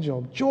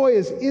fragile. Joy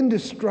is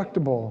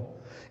indestructible.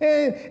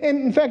 And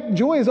in fact,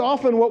 joy is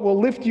often what will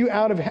lift you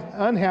out of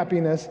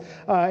unhappiness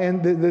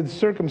and the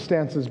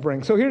circumstances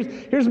bring. So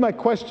here's my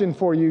question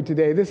for you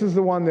today. This is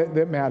the one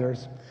that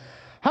matters.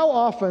 How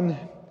often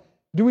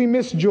do we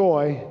miss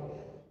joy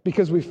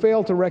because we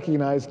fail to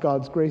recognize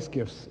God's grace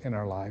gifts in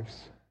our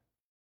lives?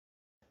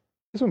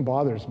 This one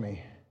bothers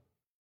me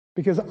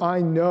because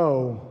I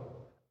know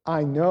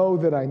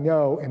that I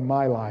know in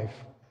my life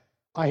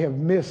I have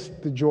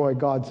missed the joy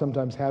God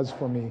sometimes has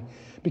for me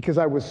because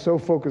I was so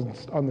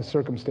focused on the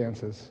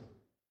circumstances.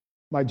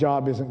 My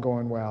job isn't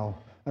going well.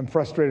 I'm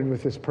frustrated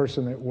with this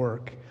person at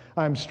work.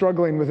 I'm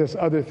struggling with this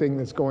other thing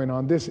that's going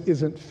on. This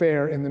isn't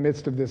fair in the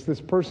midst of this.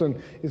 This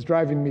person is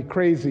driving me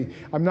crazy.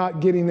 I'm not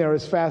getting there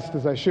as fast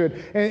as I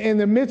should. And in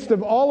the midst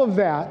of all of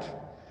that,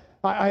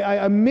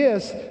 I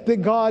miss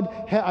that God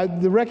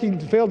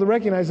failed to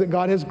recognize that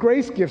God has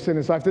grace gifts in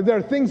his life, that there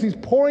are things he's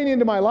pouring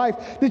into my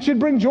life that should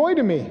bring joy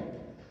to me.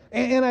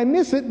 And I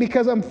miss it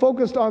because I'm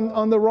focused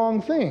on the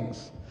wrong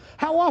things.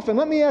 How often,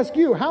 let me ask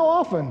you, how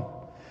often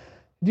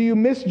do you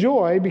miss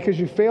joy because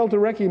you fail to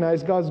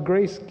recognize God's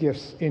grace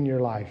gifts in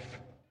your life?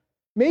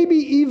 Maybe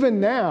even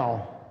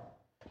now.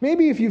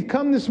 Maybe if you've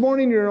come this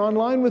morning, you're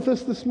online with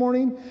us this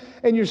morning,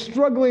 and you're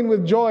struggling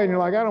with joy, and you're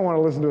like, I don't want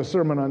to listen to a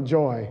sermon on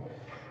joy.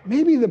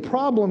 Maybe the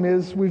problem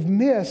is we've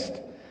missed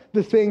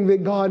the thing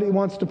that God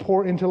wants to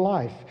pour into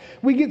life.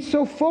 We get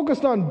so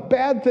focused on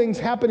bad things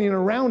happening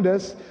around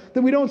us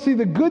that we don't see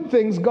the good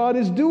things God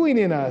is doing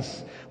in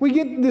us. We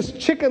get this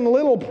Chicken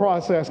Little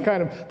process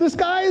kind of, the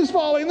sky is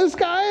falling, the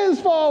sky is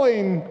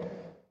falling.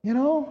 You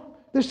know,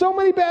 there's so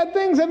many bad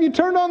things. Have you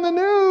turned on the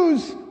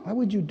news? Why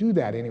would you do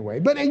that anyway?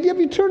 But have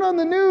you turned on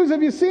the news?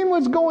 Have you seen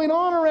what's going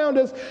on around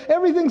us?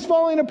 Everything's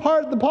falling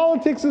apart. The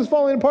politics is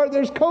falling apart.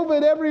 There's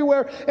COVID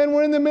everywhere, and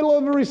we're in the middle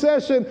of a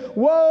recession.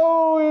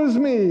 Woe is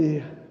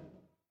me.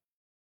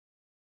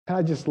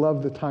 I just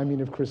love the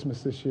timing of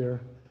Christmas this year.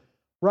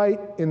 Right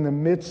in the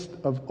midst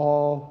of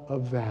all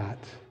of that,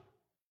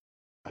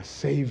 a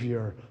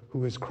Savior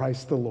who is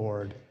Christ the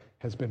Lord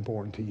has been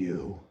born to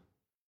you.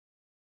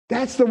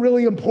 That's the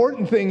really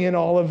important thing in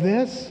all of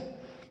this.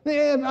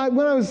 And I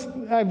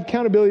have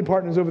accountability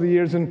partners over the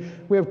years, and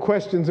we have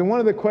questions. And one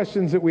of the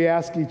questions that we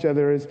ask each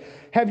other is,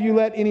 have you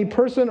let any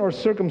person or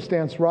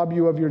circumstance rob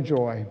you of your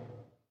joy?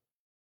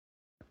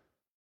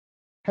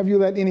 Have you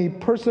let any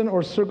person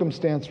or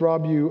circumstance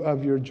rob you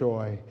of your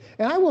joy?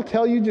 And I will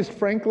tell you just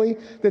frankly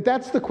that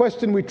that's the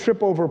question we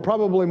trip over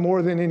probably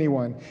more than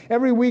anyone.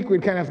 Every week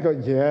we'd kind of have to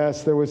go,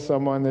 yes, there was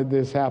someone that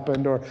this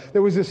happened, or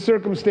there was this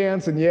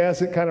circumstance, and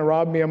yes, it kind of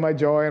robbed me of my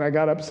joy, and I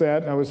got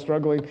upset, and I was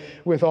struggling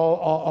with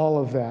all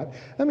of that.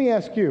 Let me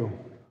ask you,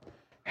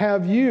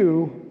 have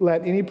you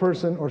let any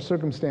person or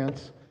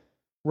circumstance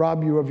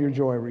rob you of your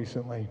joy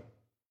recently?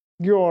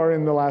 Or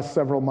in the last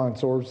several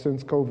months, or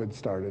since COVID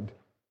started?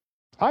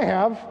 I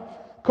have.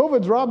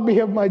 COVID's robbed me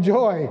of my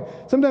joy.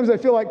 Sometimes I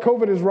feel like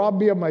COVID has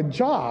robbed me of my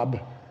job.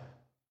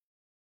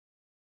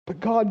 But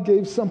God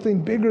gave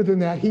something bigger than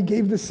that. He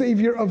gave the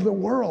Savior of the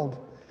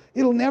world.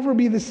 It'll never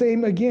be the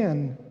same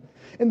again.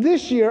 And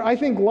this year, I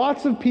think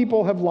lots of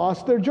people have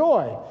lost their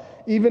joy,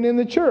 even in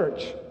the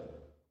church.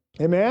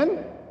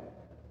 Amen?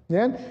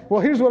 Amen?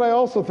 Well, here's what I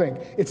also think.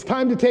 It's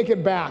time to take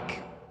it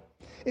back.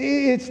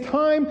 It's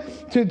time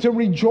to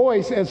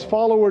rejoice as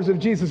followers of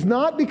Jesus,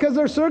 not because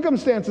our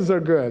circumstances are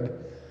good.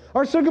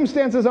 Our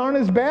circumstances aren't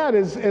as bad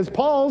as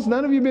Paul's.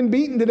 None of you have been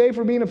beaten today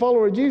for being a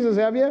follower of Jesus,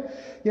 have you?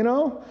 You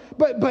know?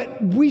 But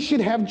we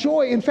should have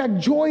joy. In fact,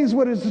 joy is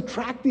what is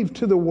attractive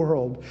to the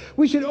world.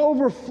 We should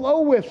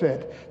overflow with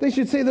it. They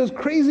should say those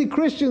crazy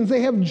Christians,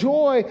 they have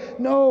joy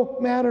no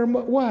matter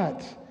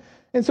what.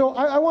 And so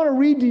I want to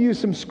read to you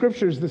some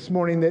scriptures this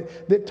morning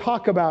that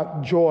talk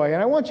about joy.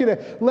 And I want you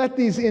to let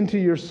these into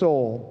your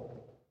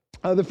soul.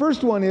 The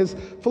first one is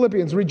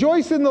Philippians.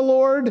 Rejoice in the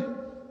Lord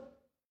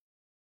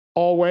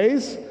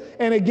always.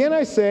 And again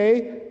I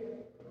say,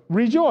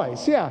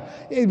 rejoice. Yeah.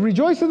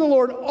 Rejoice in the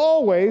Lord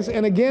always.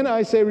 And again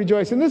I say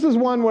rejoice. And this is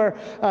one where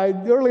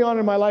early on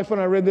in my life when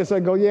I read this, I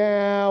go,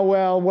 yeah,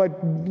 well,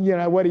 what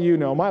do you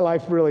know? My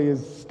life really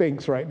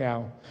stinks right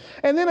now.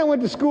 And then I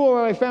went to school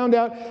and I found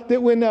out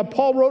that when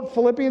Paul wrote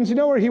Philippians, you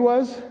know where he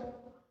was?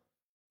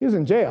 He was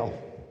in jail.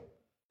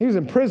 He was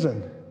in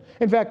prison.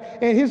 In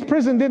fact, and his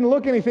prison didn't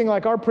look anything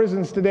like our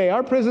prisons today.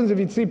 Our prisons, if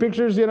you'd see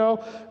pictures,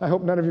 I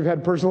hope none of you have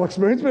had personal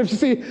experience, but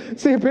if you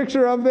see a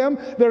picture of them,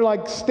 they're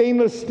like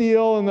stainless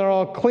steel and they're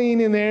all clean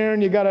in there,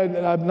 and you got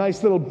a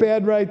nice little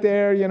bed right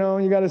there,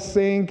 and you got a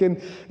sink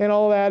and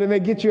all that, and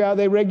they get you out.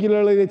 They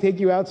take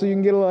you out so you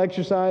can get a little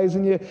exercise,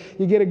 and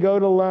you get to go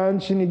to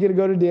lunch, and you get to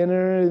go to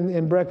dinner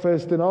and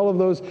breakfast and all of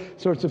those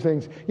sorts of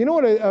things. You know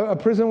what a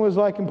prison was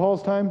like in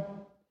Paul's time?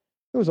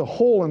 It was a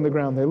hole in the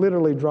ground they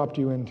literally dropped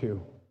you into.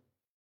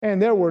 And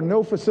there were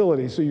no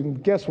facilities, so you can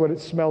guess what it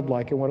smelled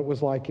like and what it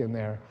was like in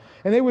there.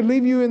 And they would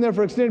leave you in there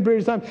for extended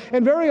periods of time.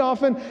 And very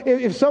often,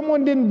 if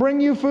someone didn't bring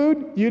you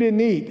food, you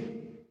didn't eat.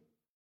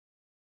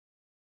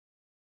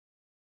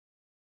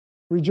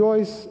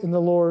 Rejoice in the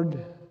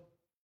Lord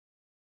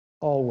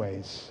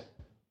always.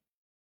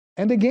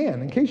 And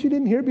again, in case you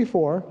didn't hear it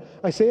before,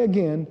 I say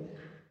again,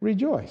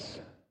 rejoice.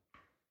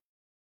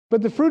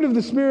 But the fruit of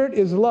the Spirit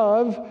is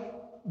love,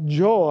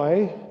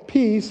 joy,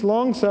 peace,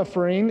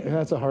 long-suffering,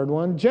 that's a hard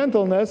one,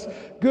 gentleness,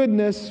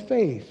 goodness,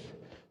 faith.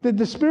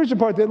 The spiritual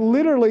part, that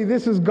literally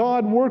this is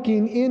God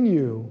working in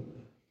you.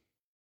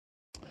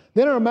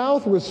 Then our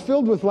mouth was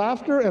filled with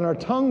laughter and our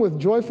tongue with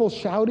joyful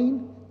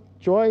shouting.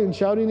 Joy and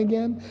shouting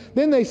again.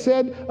 Then they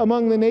said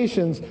among the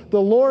nations,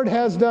 the Lord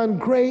has done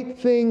great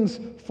things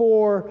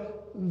for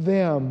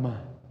them.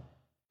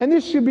 And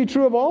this should be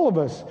true of all of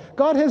us.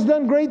 God has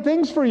done great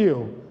things for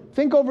you.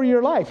 Think over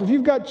your life. If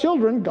you've got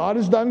children, God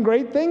has done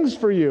great things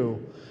for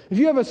you. If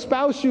you have a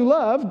spouse you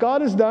love,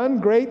 God has done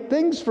great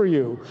things for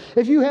you.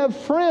 If you have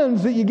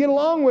friends that you get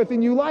along with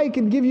and you like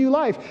and give you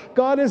life,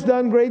 God has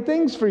done great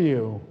things for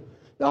you.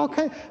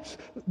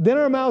 Then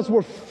our mouths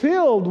were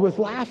filled with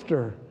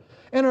laughter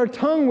and our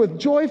tongue with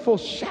joyful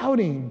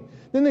shouting.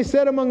 Then they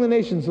said among the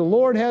nations, the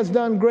Lord has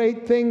done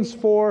great things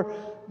for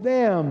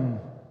them.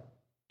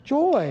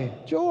 Joy,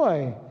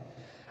 joy.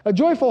 A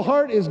joyful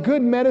heart is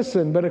good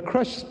medicine, but a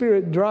crushed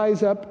spirit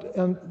dries up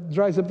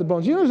the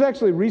bones. You know, there's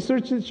actually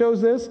research that shows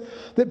this,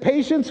 that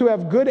patients who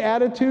have good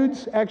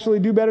attitudes actually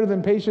do better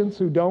than patients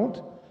who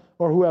don't,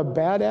 or who have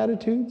bad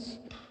attitudes.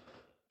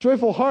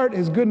 Joyful heart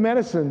is good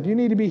medicine. Do you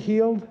need to be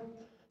healed?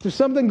 Is there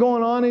something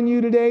going on in you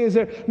today? Is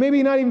there,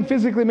 maybe not even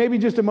physically, maybe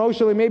just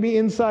emotionally, maybe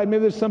inside,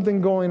 maybe there's something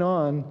going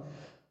on.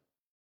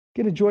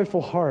 Get a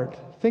joyful heart.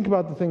 Think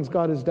about the things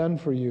God has done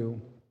for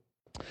you.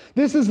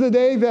 This is the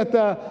day that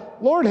the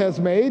Lord has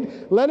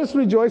made. Let us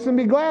rejoice and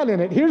be glad in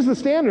it. Here's the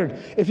standard.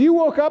 If you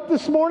woke up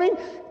this morning,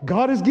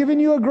 God has given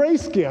you a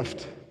grace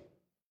gift.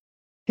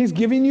 He's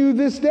giving you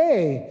this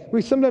day.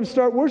 We sometimes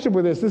start worship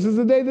with this. This is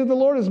the day that the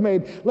Lord has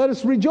made. Let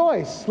us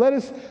rejoice. Let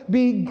us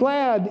be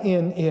glad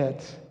in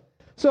it.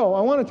 So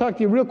I want to talk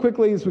to you real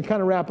quickly as we kind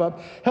of wrap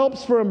up.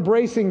 Helps for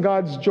embracing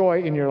God's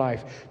joy in your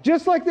life.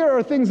 Just like there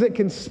are things that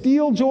can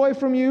steal joy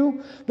from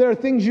you, there are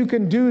things you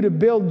can do to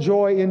build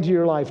joy into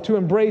your life, to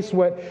embrace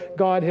what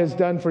God has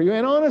done for you.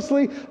 And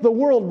honestly, the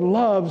world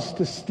loves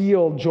to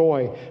steal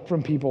joy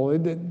from people.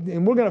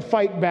 And we're going to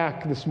fight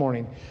back this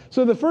morning.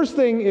 So the first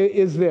thing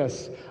is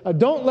this.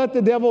 Don't let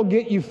the devil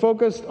get you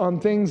focused on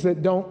things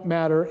that don't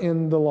matter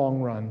in the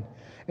long run.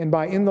 And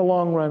by in the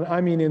long run, I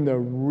mean in the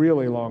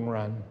really long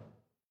run.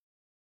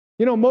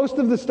 You know, most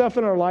of the stuff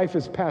in our life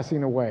is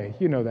passing away.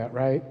 You know that,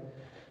 right?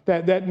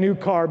 That new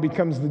car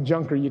becomes the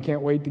junker you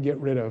can't wait to get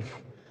rid of.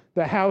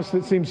 The house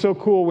that seemed so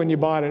cool when you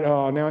bought it,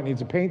 oh, now it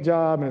needs a paint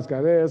job, and it's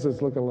got this,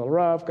 it's looking a little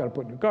rough, got to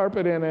put new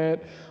carpet in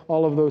it,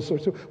 all of those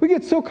sorts of. We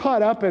get so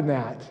caught up in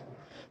that.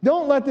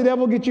 Don't let the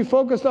devil get you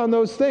focused on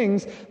those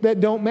things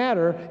that don't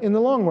matter in the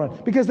long run,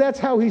 because that's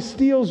how he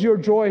steals your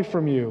joy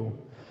from you.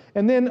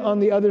 And then on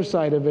the other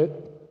side of it,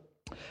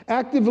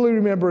 actively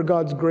remember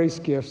God's grace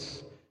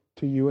gifts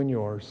to you and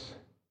yours.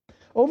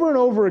 Over and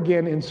over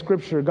again in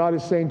Scripture, God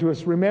is saying to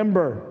us,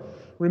 remember.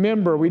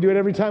 Remember. We do it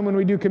every time when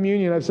we do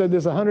communion. I've said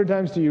this 100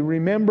 times to you.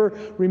 Remember,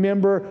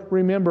 remember,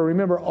 remember.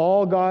 Remember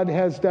all God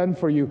has done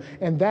for you.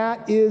 And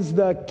that is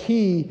the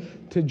key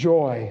to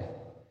joy.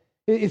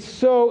 It's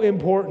so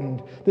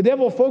important. The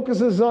devil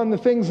focuses on the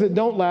things that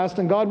don't last,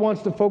 and God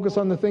wants to focus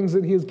on the things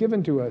that he has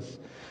given to us.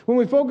 When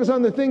we focus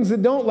on the things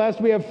that don't last,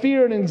 we have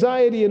fear and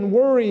anxiety and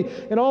worry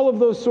and all of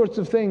those sorts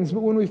of things.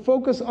 But when we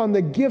focus on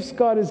the gifts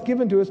God has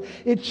given to us,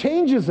 it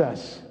changes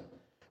us.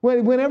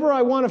 Whenever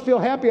I want to feel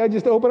happy, I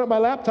just open up my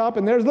laptop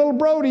and there's little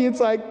Brody. It's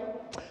like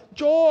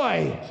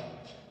joy.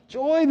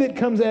 Joy that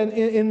comes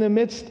in the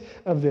midst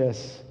of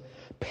this.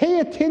 Pay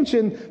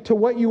attention to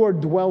what you are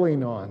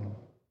dwelling on.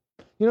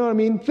 You know what I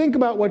mean? Think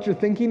about what you're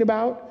thinking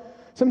about.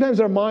 Sometimes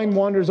our mind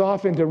wanders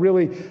off into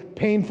really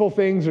painful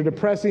things or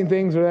depressing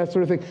things or that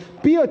sort of thing.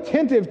 Be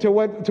attentive to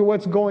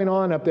what's going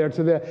on up there,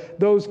 to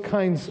those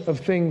kinds of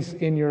things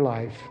in your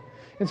life.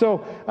 And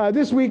so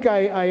this week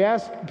I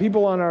asked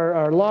people on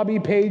our lobby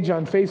page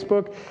on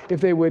Facebook if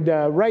they would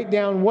write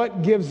down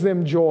what gives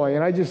them joy.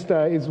 And I just,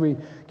 as we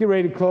get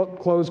ready to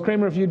close,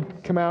 Kramer, if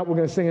you'd come out, we're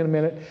going to sing in a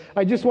minute.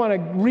 I just want to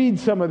read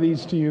some of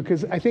these to you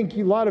because I think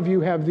a lot of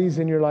you have these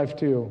in your life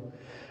too.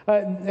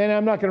 And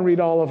I'm not going to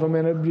read all of them,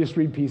 and I'll just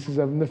read pieces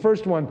of them. The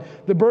first one,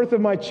 the birth of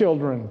my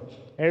children.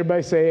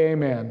 Everybody say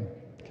amen.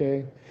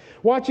 Okay.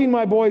 Watching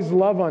my boys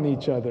love on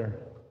each other.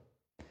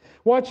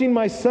 Watching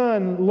my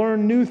son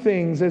learn new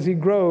things as he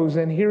grows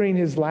and hearing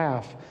his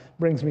laugh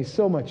brings me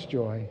so much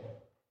joy.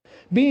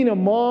 Being a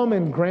mom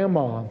and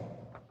grandma.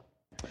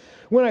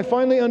 When I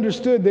finally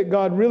understood that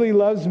God really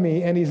loves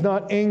me and he's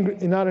not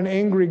an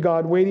angry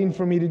God waiting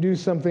for me to do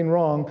something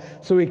wrong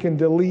so he can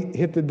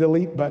hit the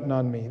delete button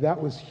on me.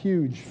 That was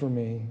huge for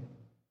me.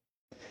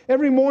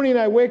 Every morning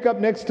I wake up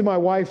next to my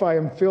wife, I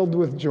am filled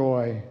with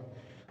joy.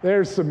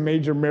 There's some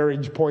major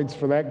marriage points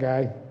for that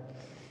guy.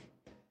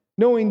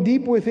 Knowing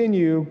deep within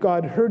you,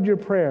 God heard your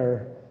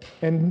prayer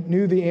and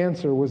knew the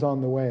answer was on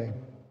the way.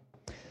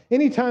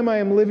 Anytime I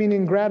am living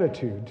in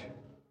gratitude,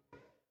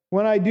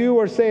 when I do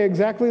or say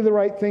exactly the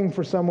right thing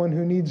for someone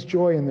who needs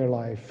joy in their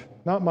life,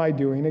 not my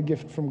doing, a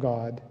gift from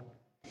God.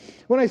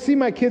 When I see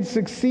my kids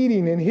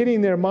succeeding and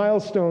hitting their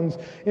milestones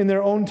in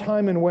their own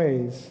time and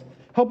ways,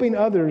 helping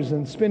others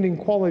and spending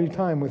quality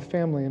time with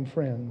family and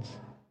friends.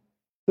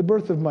 The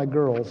birth of my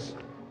girls.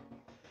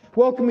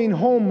 Welcoming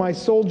home my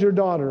soldier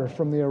daughter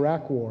from the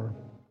Iraq War.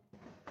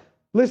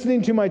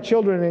 Listening to my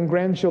children and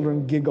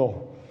grandchildren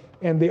giggle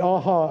and the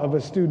aha of a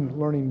student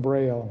learning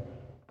Braille.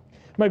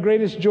 My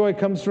greatest joy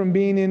comes from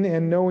being in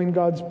and knowing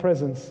God's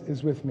presence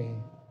is with me.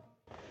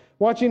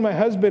 Watching my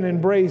husband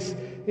embrace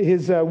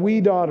his wee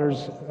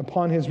daughters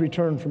upon his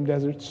return from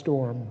Desert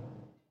Storm.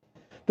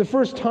 The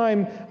first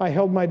time I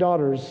held my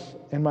daughters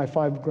and my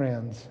 5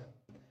 grands.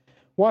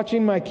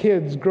 Watching my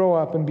kids grow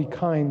up and be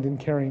kind and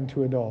caring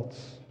to adults.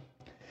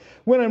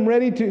 When I'm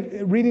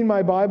reading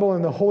my Bible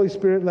and the Holy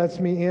Spirit lets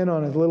me in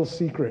on a little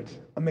secret.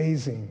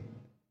 Amazing.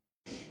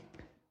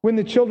 When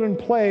the children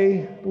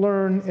play,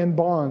 learn, and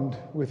bond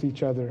with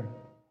each other.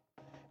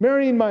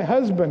 Marrying my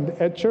husband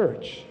at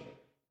church.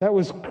 That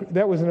was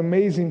an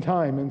amazing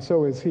time, and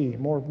so is he.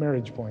 More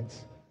marriage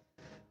points.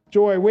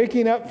 Joy,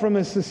 waking up from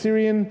a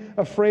cesarean,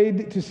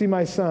 afraid to see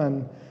my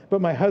son, but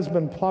my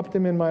husband plopped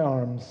him in my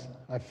arms.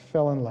 I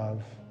fell in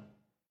love.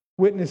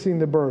 Witnessing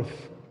the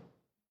birth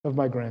of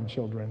my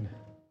grandchildren.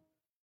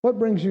 What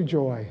brings you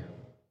joy?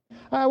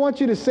 I want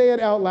you to say it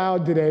out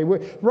loud today.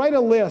 Write a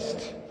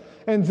list.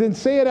 And then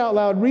say it out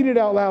loud, read it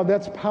out loud.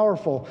 That's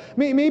powerful.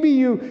 Maybe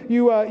you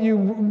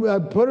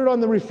put it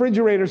on the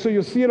refrigerator so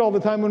you'll see it all the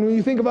time. When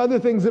you think of other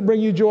things that bring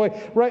you joy,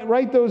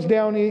 write those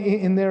down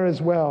in there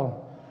as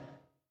well.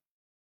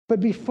 But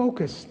be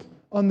focused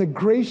on the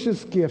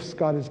gracious gifts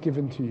God has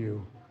given to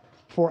you,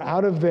 for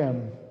out of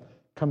them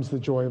comes the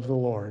joy of the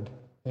Lord.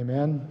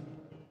 Amen.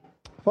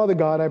 Father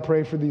God, I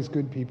pray for these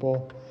good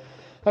people.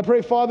 I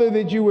pray, Father,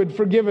 that you would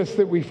forgive us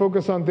that we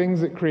focus on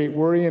things that create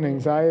worry and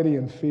anxiety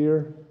and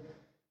fear.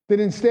 That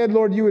instead,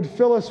 Lord, you would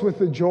fill us with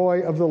the joy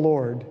of the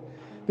Lord.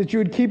 That you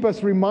would keep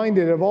us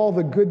reminded of all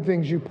the good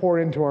things you pour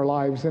into our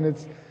lives. And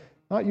it's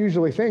not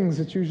usually things,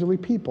 it's usually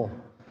people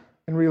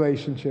and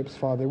relationships,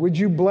 Father. Would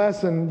you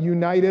bless and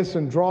unite us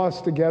and draw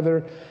us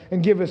together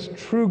and give us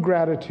true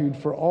gratitude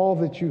for all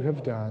that you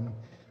have done.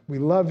 We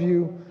love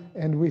you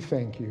and we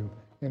thank you.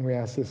 And we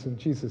ask this in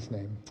Jesus'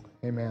 name.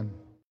 Amen.